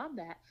telling my mom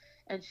that,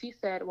 and she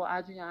said, "Well,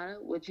 Adriana,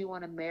 would you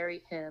want to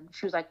marry him?"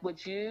 She was like,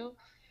 "Would you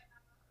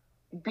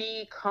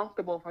be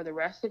comfortable for the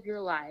rest of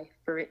your life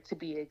for it to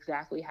be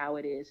exactly how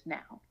it is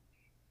now?"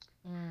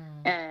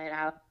 And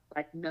I was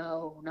like,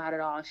 "No, not at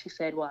all." And she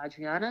said, "Well,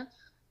 Adriana,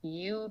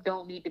 you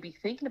don't need to be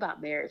thinking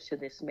about marriage to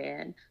this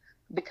man,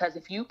 because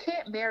if you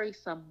can't marry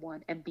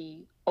someone and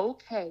be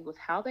okay with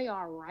how they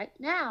are right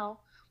now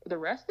for the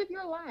rest of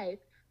your life,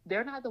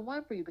 they're not the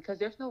one for you, because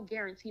there's no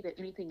guarantee that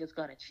anything is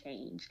going to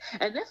change."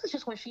 And this is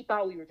just when she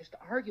thought we were just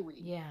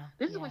arguing. Yeah.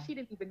 This is when she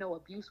didn't even know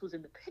abuse was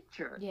in the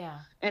picture. Yeah.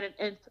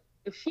 And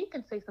if she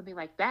can say something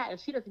like that and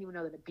she doesn't even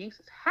know that abuse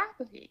is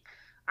happening,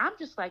 I'm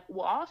just like,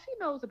 well, all she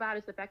knows about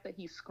is the fact that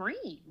he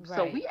screamed. Right.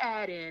 So we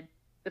add in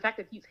the fact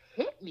that he's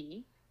hit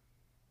me.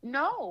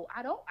 No,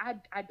 I don't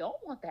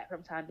want that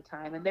from time to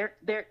time. And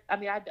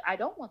I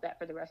don't want that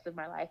for the rest of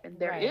my life. And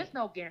there is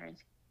no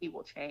guarantee he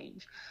will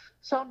change.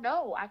 So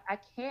no, I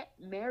can't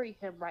marry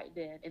him right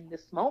then in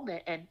this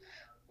moment. And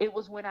it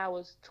was when I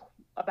was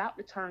about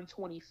to turn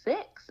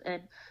 26,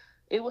 and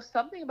it was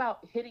something about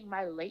hitting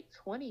my late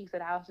 20s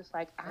that I was just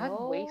like, I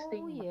am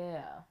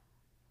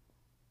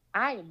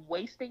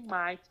wasting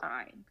my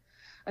time.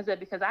 I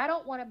said, because I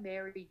don't want to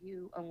marry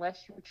you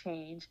unless you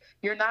change.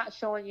 You're not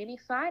showing any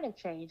sign of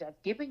change.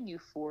 I've given you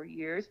 4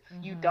 years.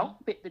 Mm-hmm. You don't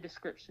fit the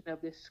description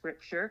of this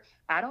scripture.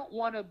 I don't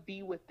want to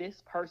be with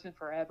this person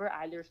forever.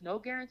 There's no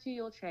guarantee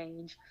you'll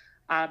change.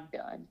 I'm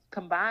done.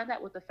 Combine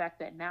that with the fact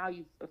that now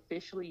you've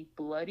officially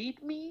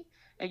bloodied me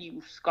and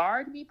you've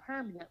scarred me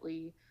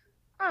permanently.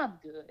 I'm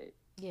good.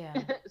 Yeah.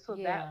 So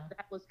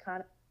that was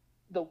kind of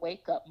the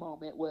wake up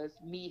moment, was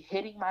me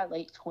hitting my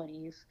late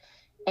 20s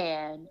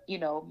and,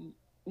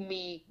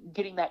 me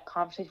getting that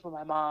conversation with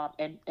my mom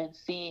and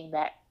seeing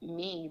that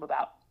meme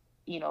about,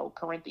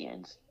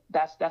 Corinthians.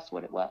 That's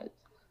what it was.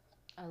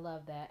 I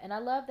love that. And I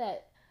love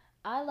that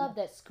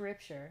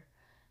scripture,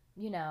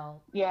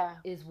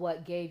 is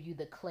what gave you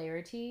the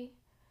clarity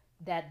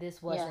that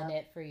this wasn't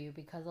it for you,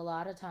 because a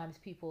lot of times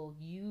people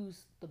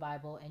use the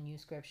Bible and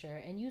use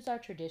scripture and use our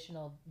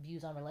traditional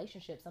views on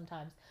relationships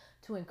sometimes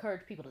to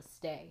encourage people to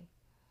stay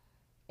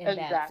in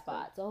bad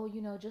spots. Oh,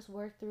 just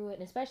work through it.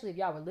 And especially if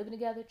y'all were living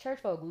together, church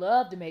folk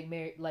love to make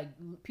married, like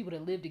people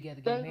that live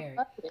together get married.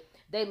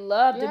 They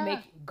love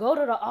to go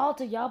to the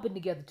altar. Y'all been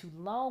together too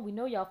long. We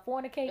know y'all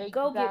fornicate.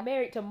 Go get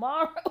married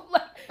tomorrow.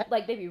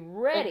 like they be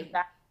ready.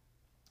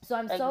 So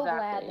I'm so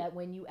glad that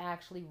when you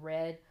actually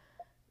read,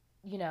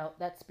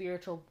 that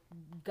spiritual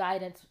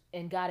guidance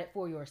and got it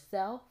for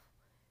yourself,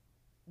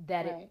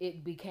 that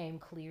it became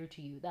clear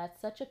to you. That's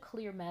such a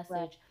clear message.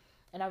 Right.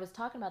 And I was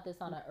talking about this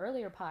on an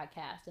earlier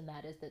podcast, and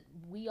that is that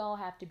we all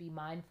have to be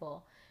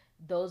mindful,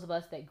 those of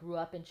us that grew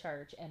up in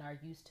church and are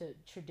used to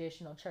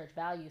traditional church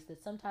values,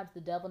 that sometimes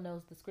the devil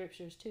knows the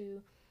scriptures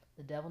too.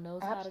 The devil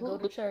knows how to go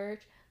to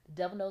church. The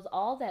devil knows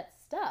all that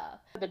stuff.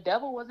 The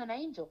devil was an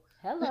angel.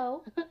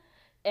 Hello.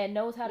 And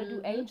knows how to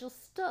do angel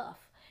stuff.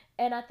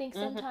 And I think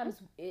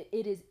sometimes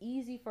it is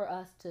easy for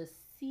us to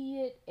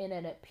see it in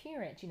an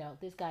appearance.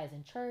 This guy's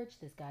in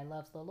church. This guy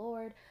loves the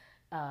Lord.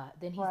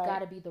 Then he's got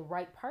to be the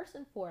right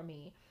person for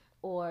me.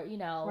 Or,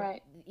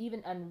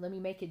 even, and let me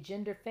make it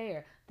gender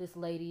fair. This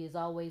lady is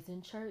always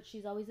in church.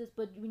 She's always this.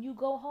 But when you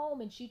go home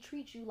and she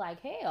treats you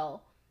like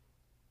hell.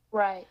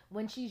 Right.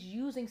 When she's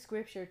using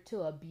scripture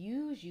to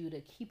abuse you,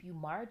 to keep you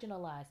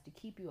marginalized, to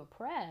keep you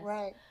oppressed.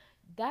 Right.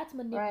 That's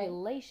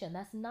manipulation.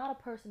 Right. That's not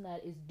a person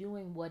that is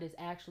doing what is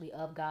actually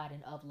of God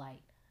and of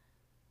light.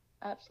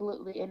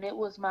 Absolutely. And it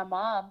was my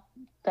mom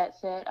that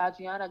said,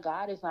 Adriana,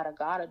 God is not a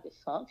God of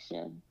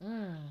dysfunction.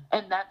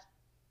 And that's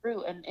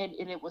true. And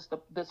it was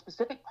the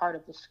specific part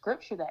of the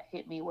scripture that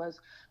hit me was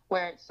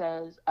where it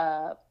says,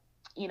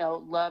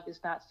 love is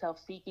not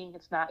self-seeking,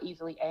 it's not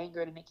easily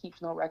angered, and it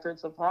keeps no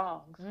records of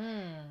wrongs.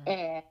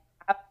 And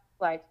I was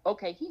like,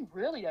 okay, he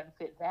really doesn't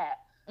fit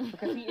that,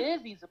 because he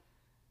is easily.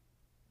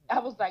 I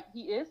was like,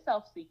 he is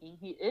self-seeking,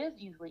 he is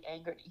easily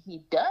angered,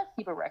 he does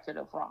keep a record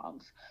of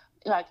wrongs.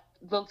 Like,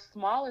 the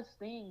smallest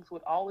things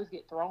would always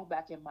get thrown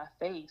back in my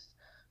face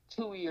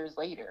 2 years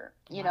later,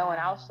 and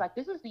I was just like,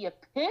 this is the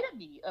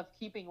epitome of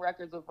keeping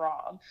records of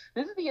wrong.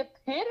 This is the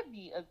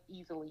epitome of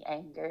easily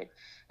angered.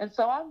 And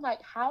so I'm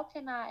like, how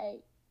can I,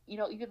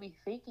 even be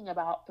thinking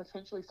about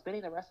potentially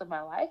spending the rest of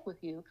my life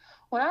with you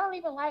when I don't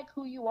even like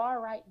who you are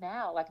right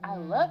now? Like, I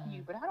love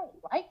you, but I don't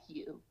like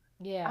you.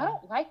 Yeah. I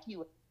don't like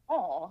you at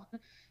all.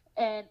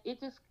 And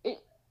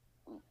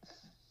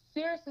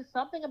seriously,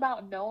 something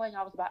about knowing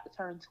I was about to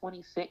turn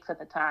 26 at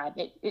the time,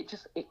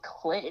 it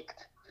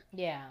clicked.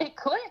 Yeah. It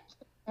clicked.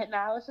 And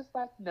I was just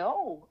like,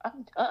 no,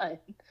 I'm done.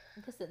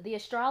 Listen, the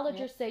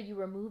astrologers say you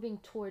were moving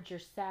towards your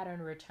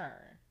Saturn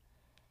return.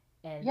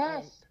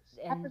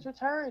 Saturn's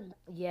return.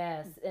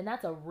 Yes, and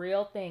that's a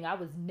real thing. I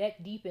was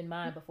neck deep in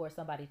mine before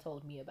somebody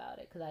told me about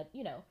it, because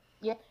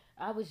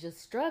I was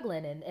just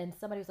struggling, and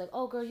somebody was like,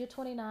 oh, girl, you're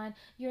 29,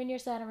 you're in your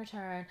Saturn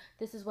return,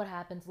 this is what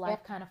happens, life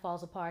kind of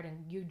falls apart,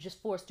 and you're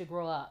just forced to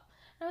grow up.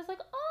 And I was like,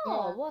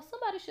 well,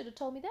 somebody should have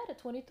told me that at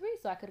 23,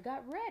 so I could have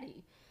got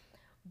ready.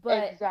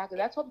 But exactly,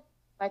 that's what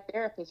my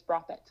therapist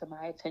brought that to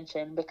my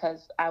attention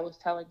because I was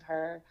telling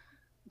her,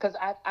 because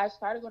I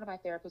started going to my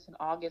therapist in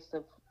August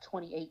of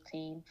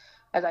 2018.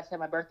 As I said,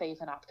 my birthday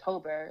is in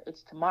October.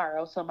 It's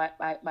tomorrow. So my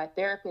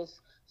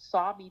therapist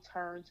saw me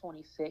turn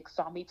 26,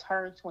 saw me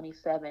turn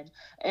 27,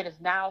 and is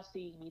now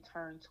seeing me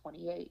turn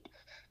 28.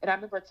 And I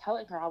remember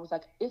telling her, I was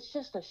like, it's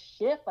just a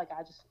shift. Like,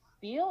 I just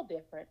feel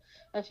different.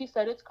 And she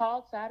said, it's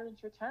called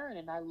Saturn's return.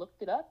 And I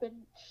looked it up, and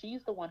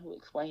she's the one who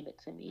explained it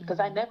to me because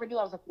I never knew.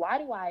 I was like, why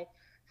do I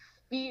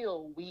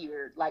feel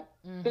weird? Like,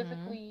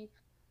 physically,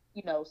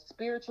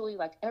 spiritually,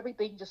 like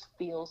everything just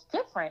feels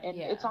different. And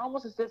it's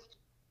almost as if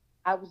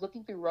I was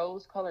looking through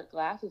rose colored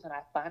glasses and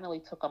I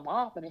finally took them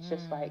off, and it's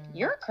just like,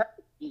 you're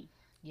crazy.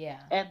 Yeah.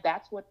 And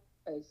that's what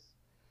it is.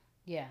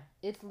 Yeah.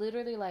 It's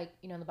literally like,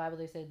 in the Bible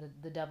they say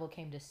the devil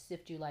came to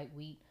sift you like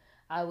wheat.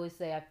 I always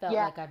say I felt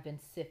like I've been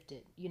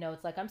sifted.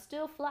 It's like I'm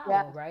still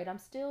flour, right? I'm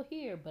still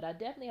here, but I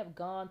definitely have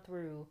gone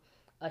through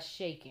a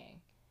shaking.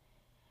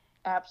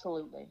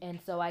 Absolutely. And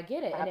so I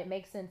get it. And it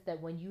makes sense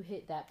that when you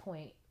hit that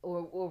point,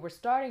 or we're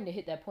starting to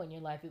hit that point in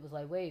your life, it was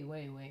like, wait,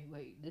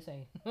 this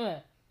ain't,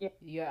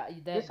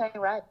 this ain't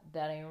right.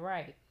 That ain't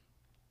right.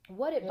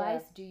 What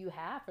advice do you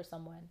have for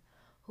someone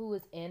who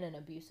is in an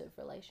abusive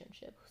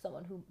relationship,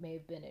 someone who may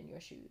have been in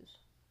your shoes?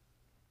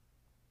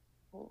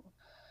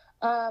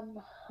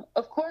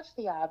 Of course,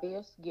 the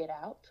obvious, get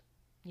out.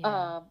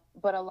 Yeah.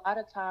 But a lot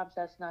of times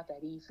that's not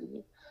that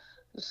easy.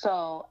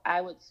 So I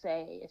would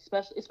say,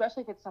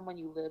 especially if it's someone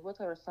you live with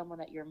or someone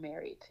that you're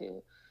married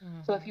to.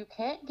 So if you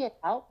can't get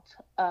out,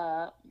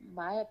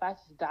 my advice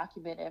is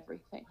document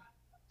everything.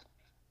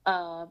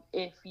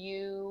 If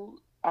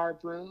you are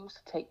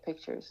bruised, take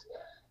pictures.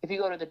 If you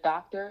go to the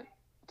doctor,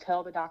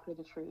 tell the doctor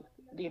the truth.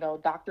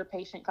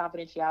 Doctor-patient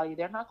confidentiality.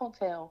 They're not going to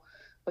tell,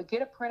 but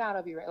get a printout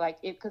of your,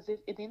 because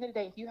at the end of the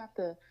day, if you have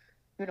to,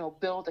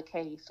 build a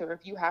case, or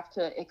if you have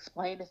to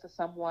explain this to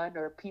someone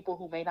or people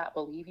who may not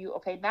believe you,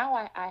 okay, now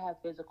I have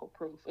physical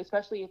proof,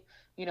 especially if,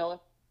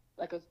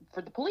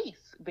 for the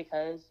police,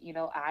 because,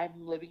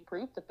 I'm living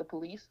proof that the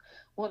police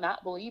will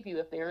not believe you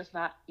if there's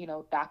not,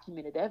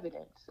 documented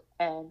evidence.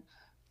 And,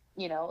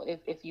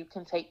 if you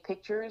can take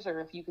pictures, or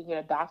if you can get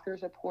a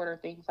doctor's report or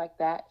things like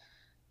that,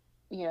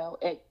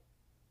 it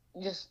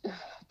just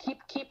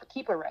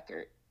keep a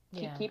record.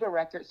 Keep a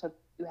record so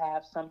you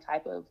have some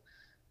type of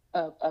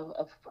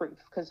proof,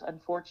 because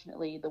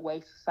unfortunately the way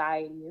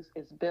society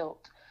is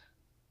built,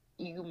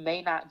 you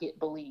may not get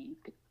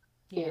believed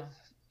if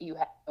you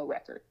have no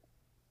record.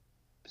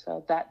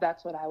 So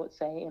that's what I would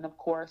say. And of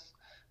course,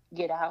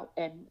 get out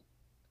and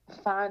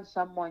find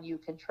someone you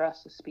can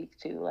trust to speak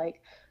to.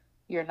 Like,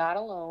 you're not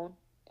alone.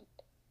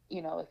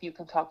 If you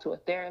can talk to a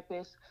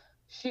therapist,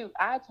 shoot,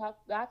 I've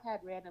had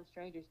random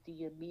strangers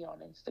DM me on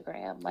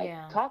Instagram,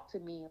 talk to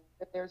me.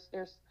 There's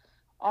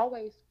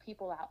always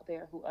people out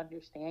there who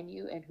understand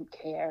you and who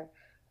care,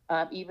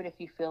 even if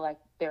you feel like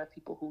there are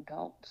people who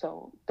don't.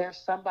 So there's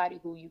somebody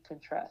who you can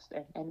trust,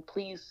 and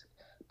please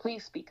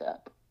speak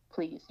up.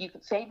 Please, you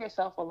can save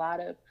yourself a lot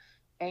of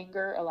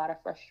anger, a lot of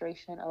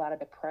frustration, a lot of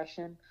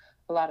depression,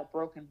 a lot of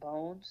broken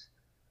bones.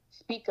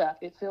 Speak up.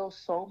 It feels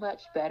so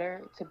much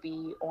better to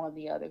be on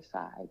the other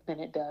side than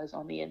it does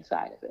on the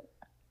inside of it.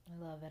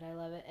 I love it.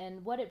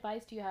 And what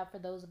advice do you have for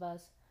those of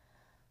us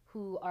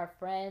who are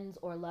friends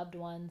or loved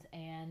ones,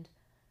 and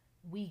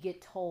we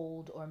get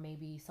told, or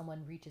maybe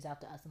someone reaches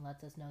out to us and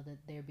lets us know that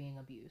they're being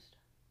abused?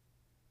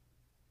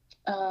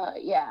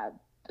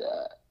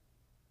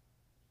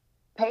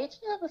 Pay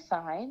attention to the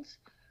signs.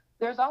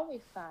 There's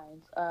always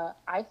signs.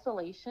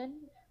 Isolation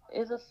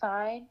is a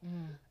sign.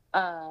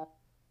 The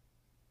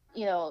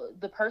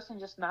person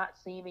just not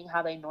seeming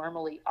how they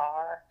normally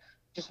are,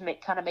 just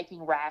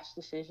making rash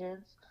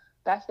decisions.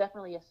 That's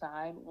definitely a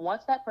sign.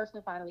 Once that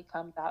person finally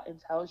comes out and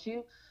tells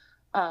you,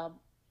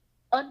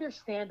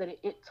 understand that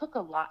it took a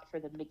lot for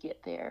them to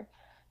get there.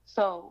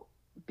 So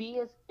be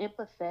as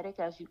empathetic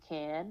as you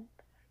can.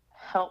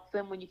 Help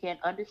them when you can.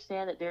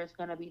 Understand that there's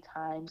going to be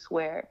times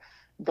where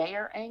they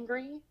are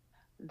angry.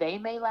 They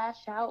may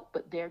lash out,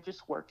 but they're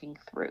just working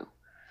through.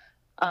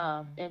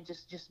 And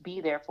just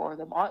be there for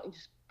them.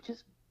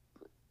 Just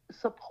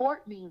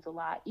support means a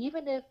lot.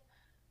 Even if,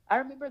 I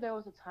remember there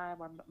was a time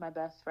where my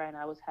best friend,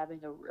 I was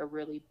having a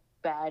really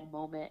bad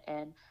moment,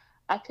 and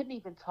I couldn't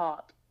even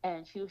talk.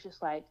 And she was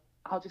just like,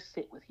 I'll just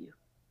sit with you.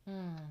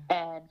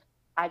 And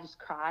I just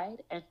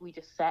cried, and we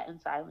just sat in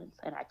silence,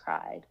 and I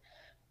cried.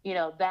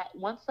 That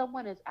once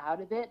someone is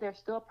out of it, they're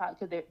still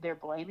probably, because they're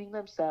blaming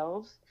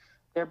themselves.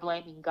 They're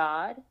blaming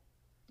God.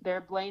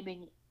 They're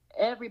blaming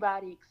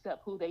everybody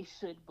except who they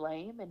should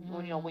blame. And,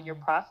 when you're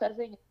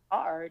processing, it's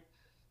hard.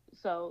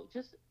 So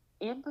just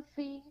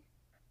empathy,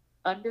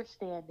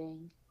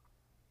 understanding,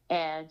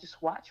 and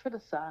just watch for the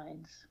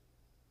signs,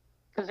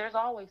 because there's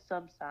always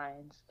some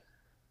signs,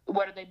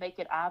 whether they make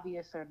it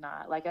obvious or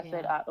not. Like I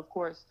said, of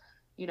course,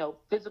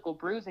 physical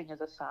bruising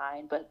is a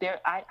sign, but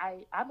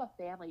I'm a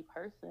family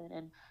person,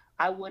 and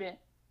I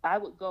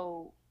would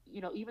go,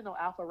 even though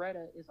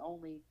Alpharetta is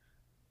only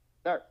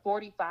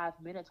 45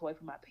 minutes away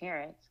from my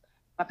parents,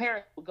 my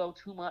parents would go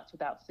 2 months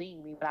without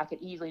seeing me, but I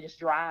could easily just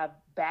drive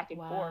back and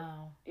forth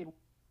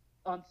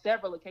on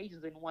several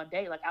occasions in one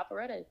day. Like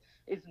Alpharetta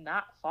is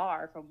not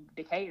far from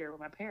Decatur where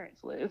my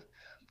parents live.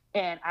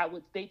 And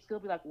they'd still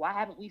be like, why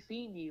haven't we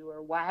seen you?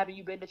 Or why haven't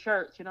you been to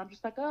church? And I'm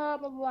just like, oh,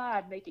 blah, blah, blah.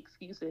 I'd make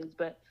excuses.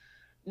 But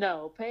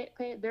no,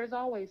 there's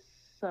always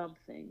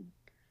something.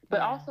 But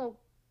also,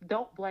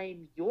 don't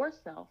blame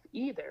yourself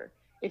either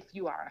if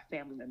you are a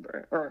family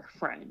member or a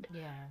friend.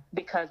 Yeah.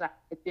 Because I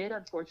did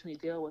unfortunately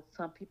deal with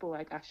some people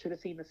like, I should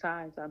have seen the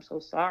signs. I'm so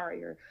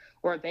sorry.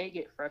 Or they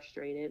get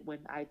frustrated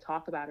when I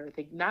talk about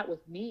everything, not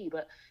with me,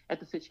 but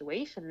at the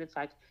situation. And it's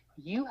like,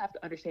 you have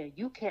to understand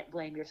you can't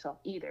blame yourself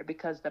either,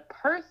 because the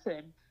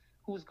person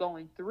who's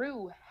going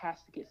through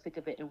has to get sick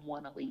of it and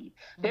want to leave.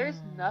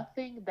 There's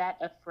nothing that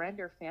a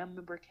friend or family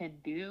member can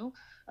do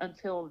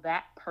until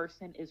that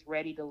person is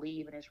ready to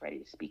leave and is ready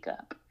to speak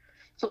up.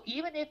 So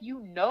even if you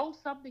know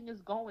something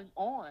is going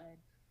on,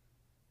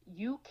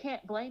 you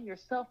can't blame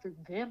yourself for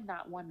them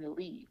not wanting to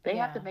leave. They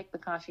have to make the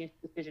conscious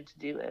decision to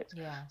do it.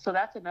 Yeah. So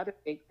that's another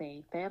big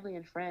thing. Family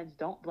and friends,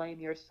 don't blame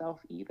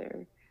yourself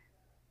either.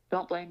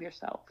 Don't blame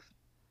yourself.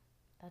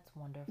 That's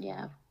wonderful.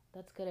 Yeah.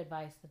 That's good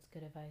advice.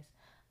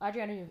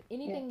 Adriana, do you have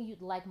anything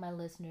you'd like my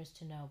listeners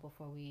to know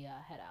before we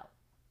head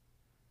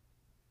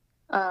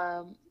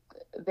out?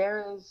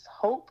 There is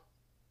hope.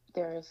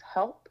 There is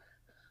help.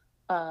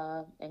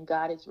 And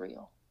God is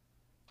real.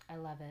 I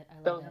love it.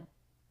 Those are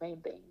the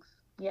main things.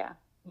 Yeah.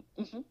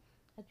 Mm-hmm.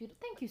 That's beautiful.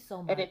 Thank you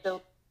so much. And it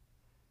feels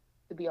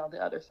to be on the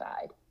other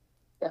side.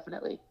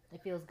 Definitely.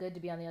 It feels good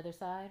to be on the other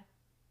side?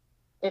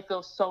 It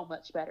feels so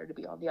much better to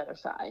be on the other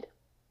side.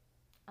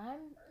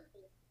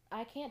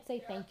 I can't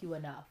say thank you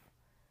enough.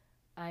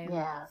 I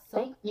am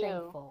so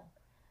thankful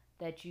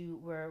that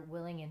you were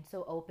willing and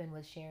so open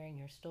with sharing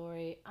your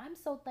story. I'm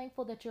so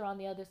thankful that you're on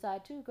the other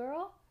side too,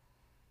 girl.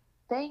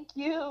 Thank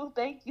you.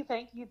 I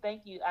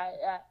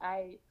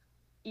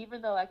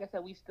even though, like I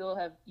said, we still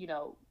have,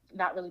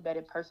 not really met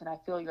in person, I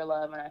feel your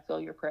love and I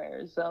feel your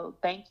prayers. So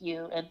thank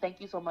you. And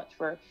thank you so much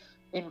for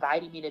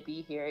inviting me to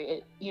be here.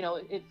 It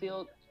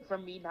feels, for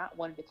me not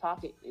wanting to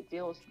talk, it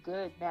feels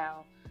good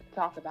now to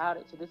talk about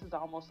it. So this is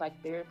almost like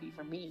therapy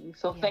for me.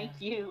 So thank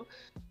you.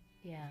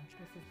 Yeah,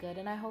 this is good.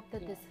 And I hope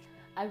that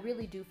I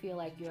really do feel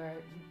like your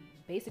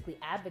basically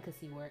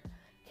advocacy work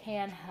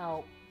can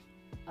help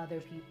other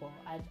people.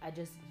 I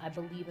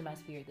believe in my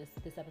spirit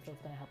this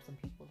episode's going to help some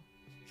people.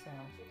 So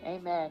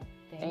amen.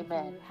 Thank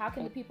you. How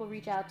can the people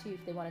reach out to you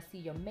if they want to see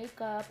your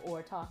makeup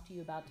or talk to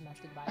you about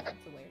domestic violence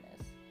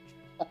awareness?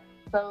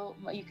 So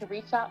you can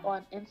reach out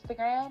on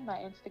Instagram. My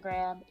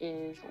Instagram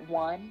is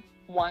one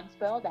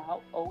spelled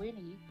out,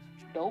 ONE,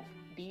 dope,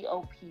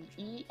 DOPE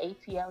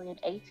ATLIEN,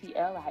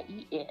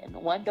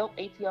 one dope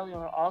ATLIEN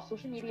on all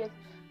social medias,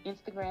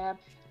 Instagram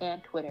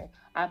and Twitter.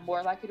 I'm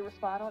more likely to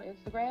respond on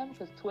Instagram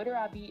because Twitter,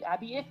 I be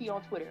iffy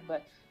on Twitter.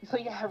 But so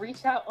yeah,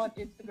 reach out on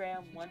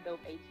Instagram, one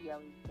dope ATLIEN. You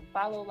can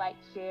follow, like,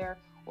 share,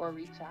 or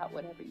reach out,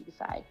 whatever you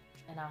decide.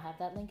 And I'll have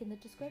that link in the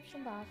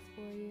description box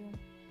for you.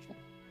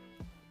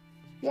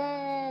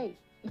 Yay!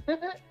 Thank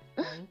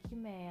you,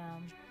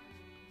 ma'am.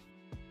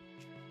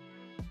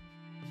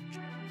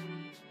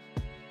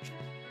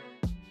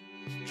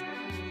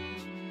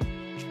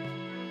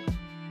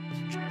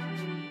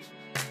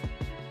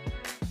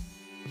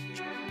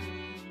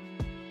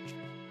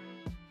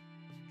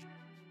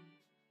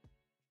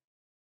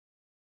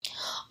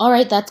 All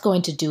right, that's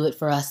going to do it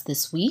for us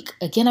this week.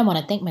 Again, I want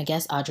to thank my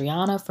guest,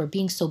 Adriana, for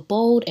being so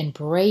bold and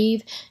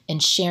brave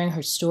and sharing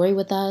her story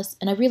with us.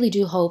 And I really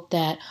do hope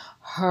that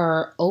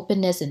her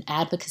openness and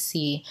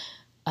advocacy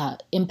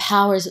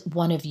empowers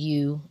one of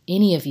you,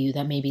 any of you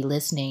that may be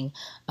listening,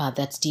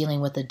 that's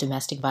dealing with a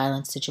domestic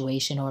violence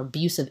situation or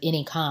abuse of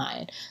any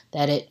kind,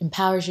 that it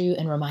empowers you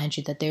and reminds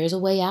you that there is a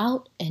way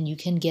out and you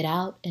can get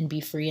out and be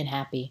free and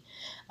happy.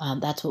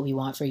 That's what we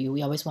want for you.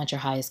 We always want your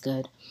highest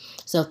good.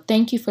 So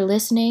thank you for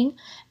listening.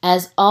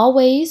 As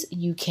always,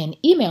 you can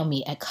email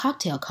me at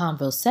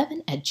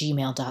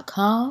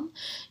cocktailconvo7@gmail.com.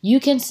 You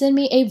can send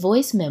me a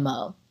voice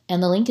memo,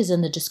 and the link is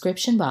in the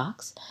description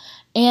box.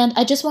 And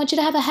I just want you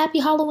to have a happy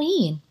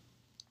Halloween.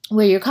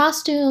 Wear your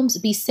costumes,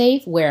 be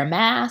safe, wear a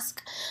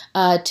mask,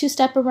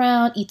 two-step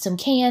around, eat some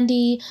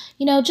candy.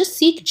 Just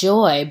seek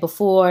joy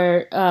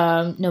before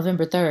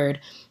November 3rd.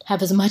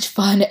 Have as much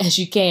fun as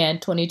you can,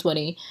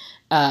 2020.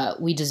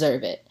 We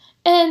deserve it.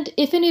 And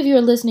if any of you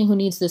are listening who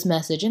needs this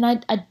message, and I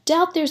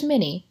doubt there's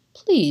many,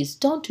 please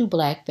don't do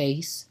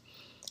blackface.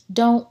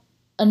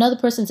 Another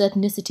person's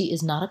ethnicity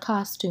is not a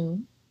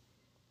costume.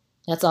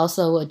 That's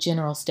also a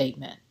general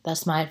statement.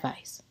 That's my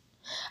advice.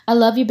 I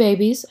love you,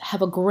 babies.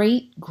 Have a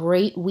great,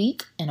 great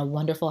week and a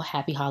wonderful,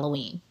 happy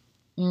Halloween.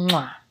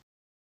 Mwah.